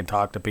audience and he can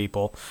talk to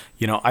people.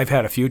 I've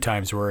had a few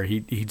times where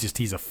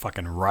he's a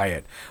fucking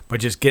riot, but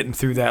just getting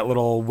through that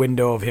little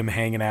window of him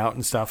hanging out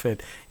and stuff.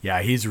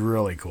 He's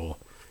really cool.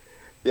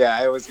 Yeah,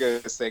 I was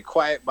gonna say,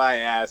 quiet my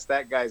ass.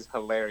 That guy's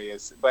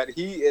hilarious, but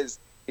he's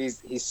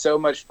so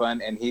much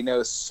fun, and he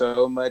knows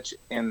so much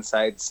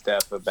inside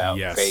stuff about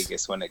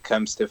Vegas when it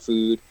comes to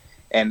food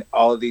and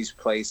all of these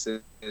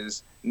places,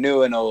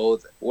 new and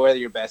old, where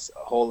your best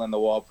hole in the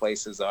wall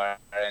places are,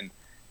 and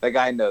the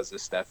guy knows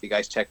this stuff. You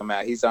guys check him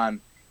out. He's on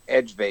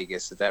Edge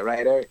Vegas. Is that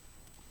right, Eric?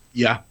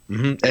 Yeah.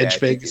 Mm-hmm. Edge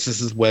Vegas is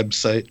his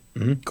website.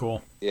 Mm-hmm.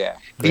 Cool. Yeah.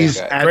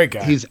 Great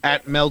guy. He's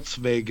at Melts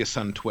Vegas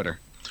on Twitter.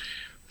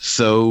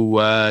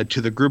 So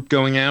to the group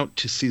going out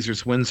to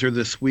Caesars Windsor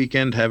this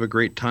weekend, have a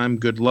great time.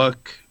 Good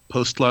luck.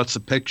 Post lots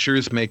of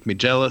pictures. Make me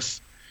jealous.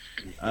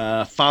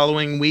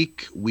 Following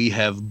week, we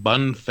have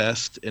Bun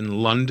Fest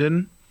in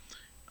London.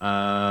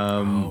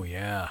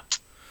 Yeah,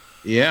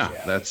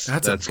 that's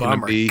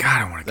going to be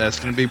that's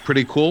going to be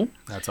pretty cool.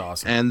 That's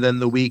awesome. And then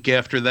the week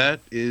after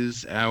that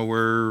is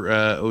our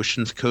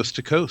Oceans Coast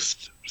to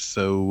Coast.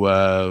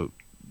 So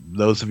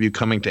those of you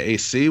coming to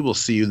AC, we'll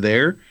see you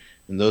there.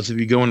 And those of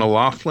you going to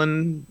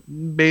Laughlin,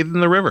 bathe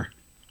in the river.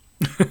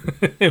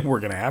 We're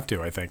going to have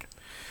to, I think.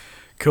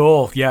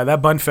 Cool. Yeah,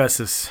 that Bun Fest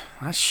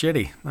that's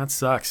shitty. That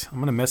sucks. I'm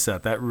going to miss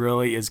that. That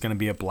really is going to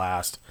be a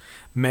blast.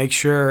 Make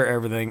sure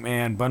everything,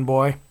 man, Bun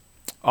Boy,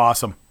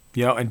 awesome.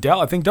 And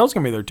Dell, I think Dell's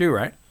going to be there too,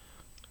 right?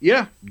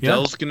 Yeah,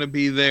 Dell's going to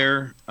be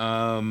there.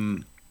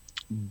 Bogan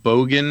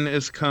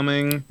is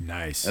coming.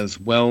 Nice. As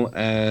well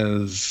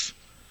as,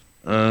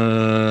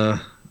 I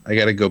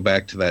got to go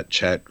back to that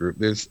chat group.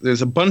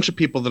 There's a bunch of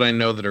people that I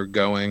know that are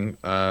going.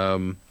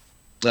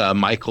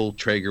 Michael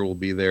Traeger will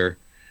be there.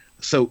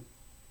 So,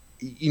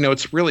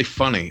 it's really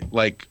funny.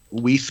 Like,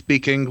 we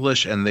speak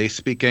English and they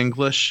speak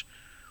English.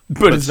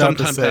 But it's not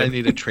the sometimes same. I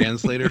need a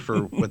translator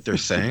for what they're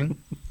saying.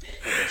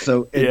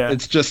 So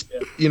it's just,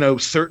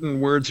 certain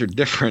words are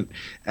different.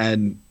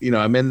 And,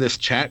 I'm in this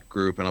chat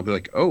group and I'll be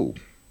like, oh,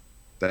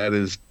 that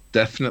is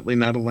definitely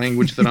not a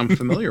language that I'm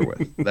familiar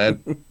with.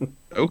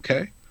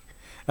 Okay.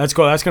 That's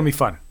cool. That's going to be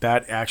fun.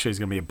 That actually is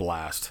going to be a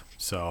blast.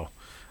 So,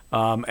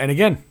 and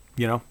again,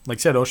 like I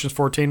said, Oceans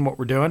 14, what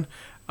we're doing.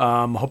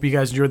 Hope you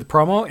guys enjoyed the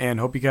promo and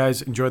hope you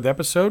guys enjoyed the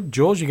episode.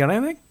 Jules, you got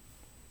anything?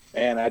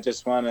 And I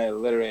just want to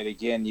reiterate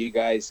again, you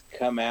guys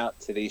come out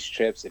to these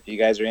trips. If you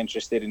guys are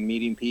interested in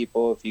meeting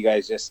people, if you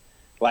guys just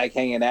like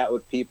hanging out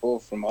with people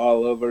from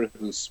all over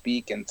who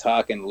speak and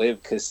talk and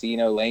live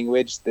casino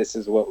language, this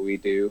is what we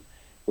do.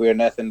 We are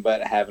nothing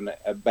but having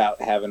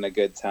a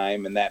good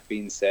time. And that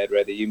being said,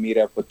 whether you meet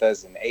up with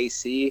us in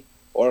AC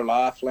or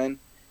Laughlin,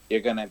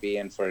 you're going to be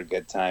in for a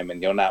good time.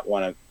 And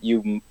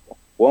you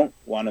won't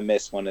want to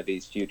miss one of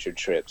these future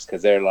trips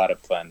because they're a lot of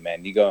fun,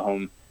 man. You go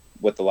home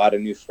with a lot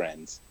of new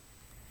friends.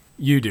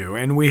 You do,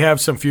 and we have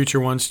some future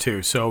ones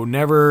too. So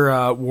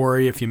never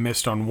worry if you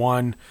missed on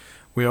one.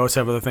 We always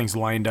have other things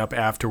lined up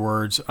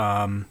afterwards.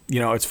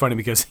 It's funny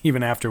because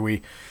even after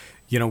we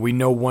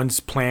know one's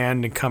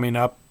planned and coming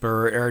up,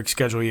 or Eric's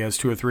schedule, he has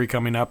 2 or 3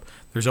 coming up.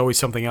 There's always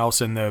something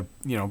else in the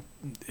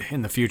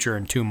future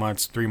in 2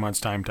 months, 3 months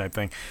time type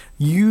thing.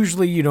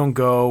 Usually you don't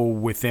go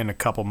within a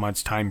couple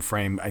months time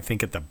frame. I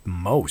think at the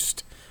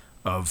most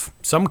of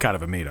some kind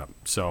of a meetup.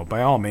 So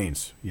by all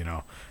means,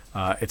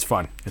 it's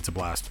fun. It's a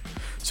blast.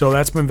 So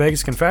that's been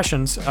Vegas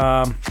Confessions.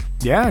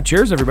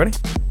 Cheers, everybody.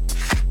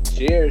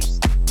 Cheers.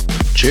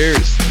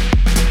 Cheers.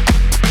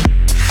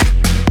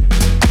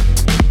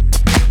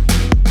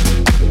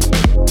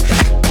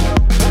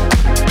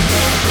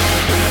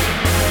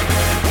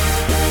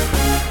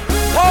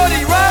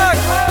 Party rock!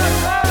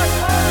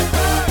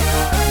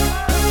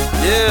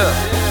 Yeah.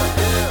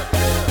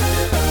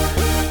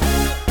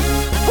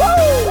 Woo!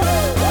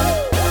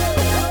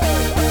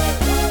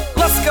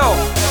 Let's go.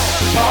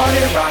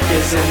 Party rock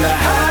is in the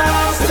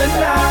house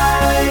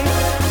tonight.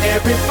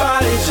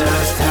 Everybody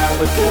just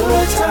have a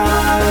good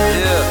time.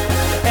 Yeah.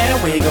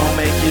 And we gon'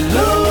 make you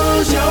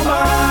lose your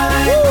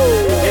mind.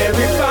 Woo.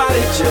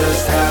 Everybody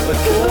just have a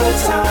good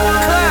time.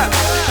 Clap.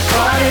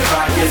 Party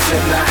rock is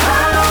in the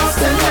house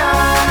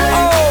tonight.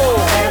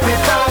 Oh.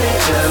 Everybody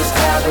just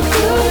have a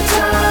good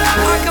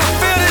time. I can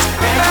feel this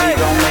and we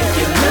gon' make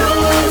you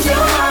lose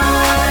your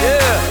mind.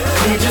 Yeah.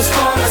 We just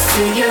wanna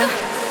see you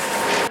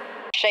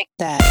shake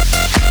that.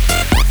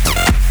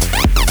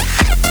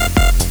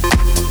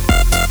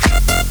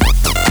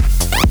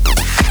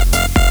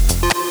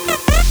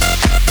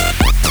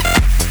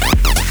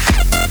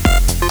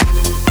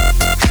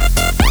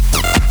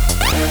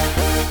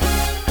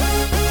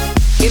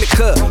 In the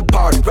club,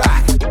 party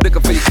rock,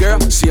 looking for your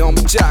girl. She on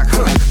my jock,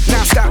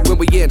 Now stop when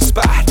we in the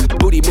spot.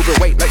 Booty moving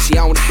weight like she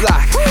on the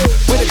block.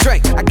 With a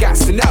drink, I got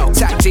to know.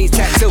 Top jeans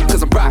tattoo,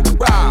 cause I'm rock.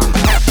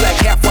 Half black,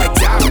 half white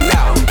diamond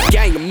now.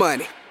 Gang of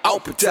money,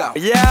 open up.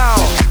 Yo,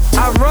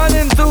 I'm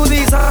running through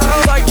these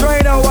halls like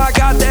Drano. I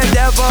got that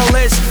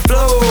devilish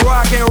flow,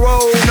 rock and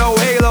roll, no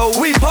halo.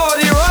 We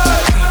party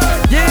rock.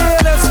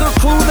 Yeah, that's the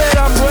crew that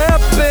I'm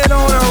reppin'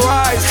 on a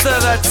rise to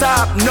the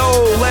top. No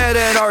lead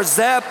in our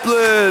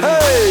Zeppelin.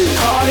 Hey,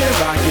 Party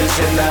rock is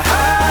in the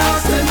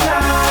house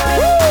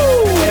tonight.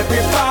 Woo!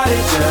 Everybody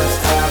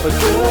just have a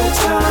good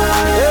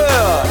time.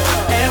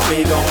 Yeah, and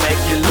we gon' make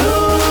you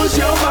lose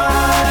your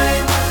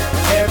mind.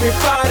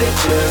 Everybody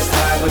just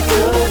have a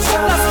good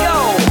time. Let's go.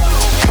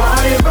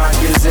 Party rock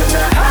is in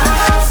the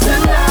house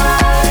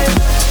tonight.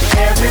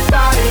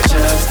 Everybody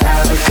just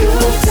have a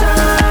good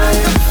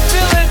time.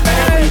 Feel it, man.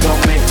 And we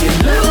gon' make you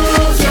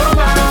lose your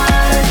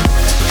mind.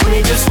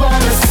 We just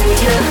wanna see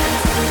you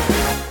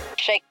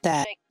shake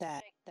that.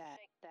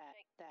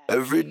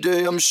 Every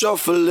day I'm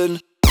shuffling.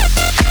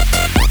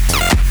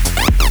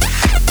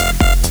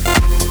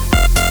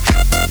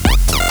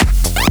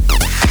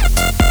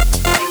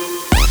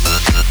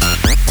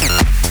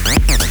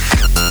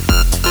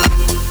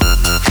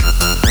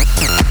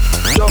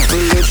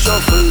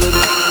 Shuffling.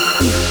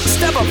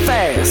 Step up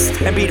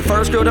fast and be the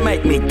first girl to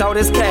make me throw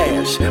this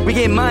cash. We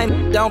get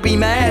mine, don't be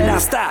mad, now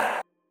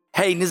stop.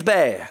 Hating is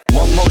bad.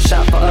 One more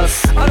shot for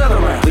us, another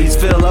round. Please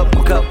fill up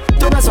my cup,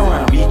 don't mess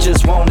around. We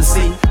just want to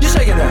see you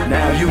shaking that.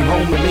 Now you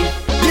home with me,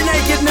 you're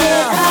naked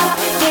now. Get up,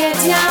 get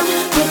down,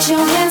 put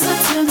your hands up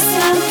to the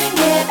sun.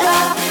 Get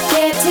up,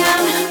 get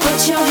down,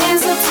 put your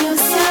hands up to the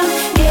sun.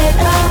 Get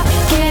up,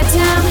 get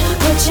down,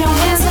 put your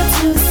hands up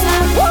to the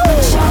sun.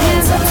 Put your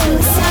hands up to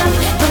the sun.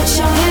 Put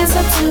your hands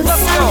up to the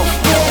sun.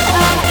 Get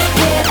up,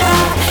 get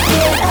up,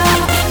 get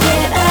up,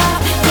 get up,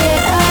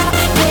 get up,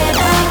 get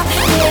up,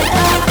 get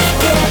up,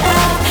 get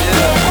up,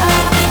 get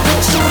up.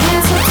 Put your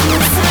hands up to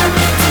the sun,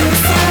 to the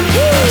sun.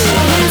 Put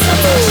your hands up,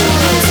 put your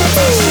hands up,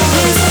 put your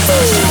hands up,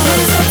 put your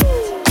hands up.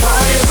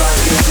 Party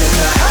rock is in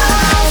the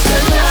house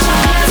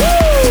tonight.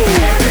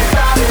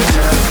 Everybody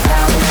just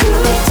have a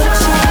good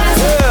time.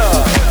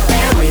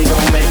 And we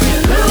gon' make you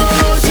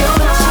lose your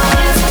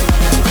mind.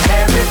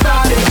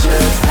 Everybody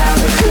just have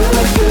a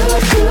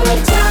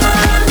good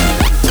time.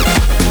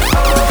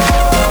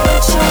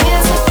 Put your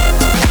hands up.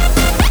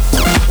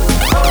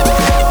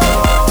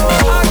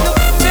 I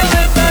can feel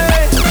it,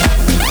 man.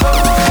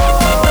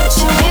 Put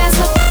your hands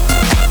up.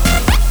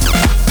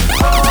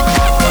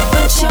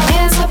 Put your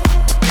hands up.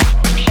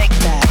 Shake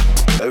that.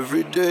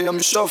 Every day I'm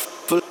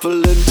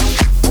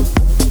shuffling.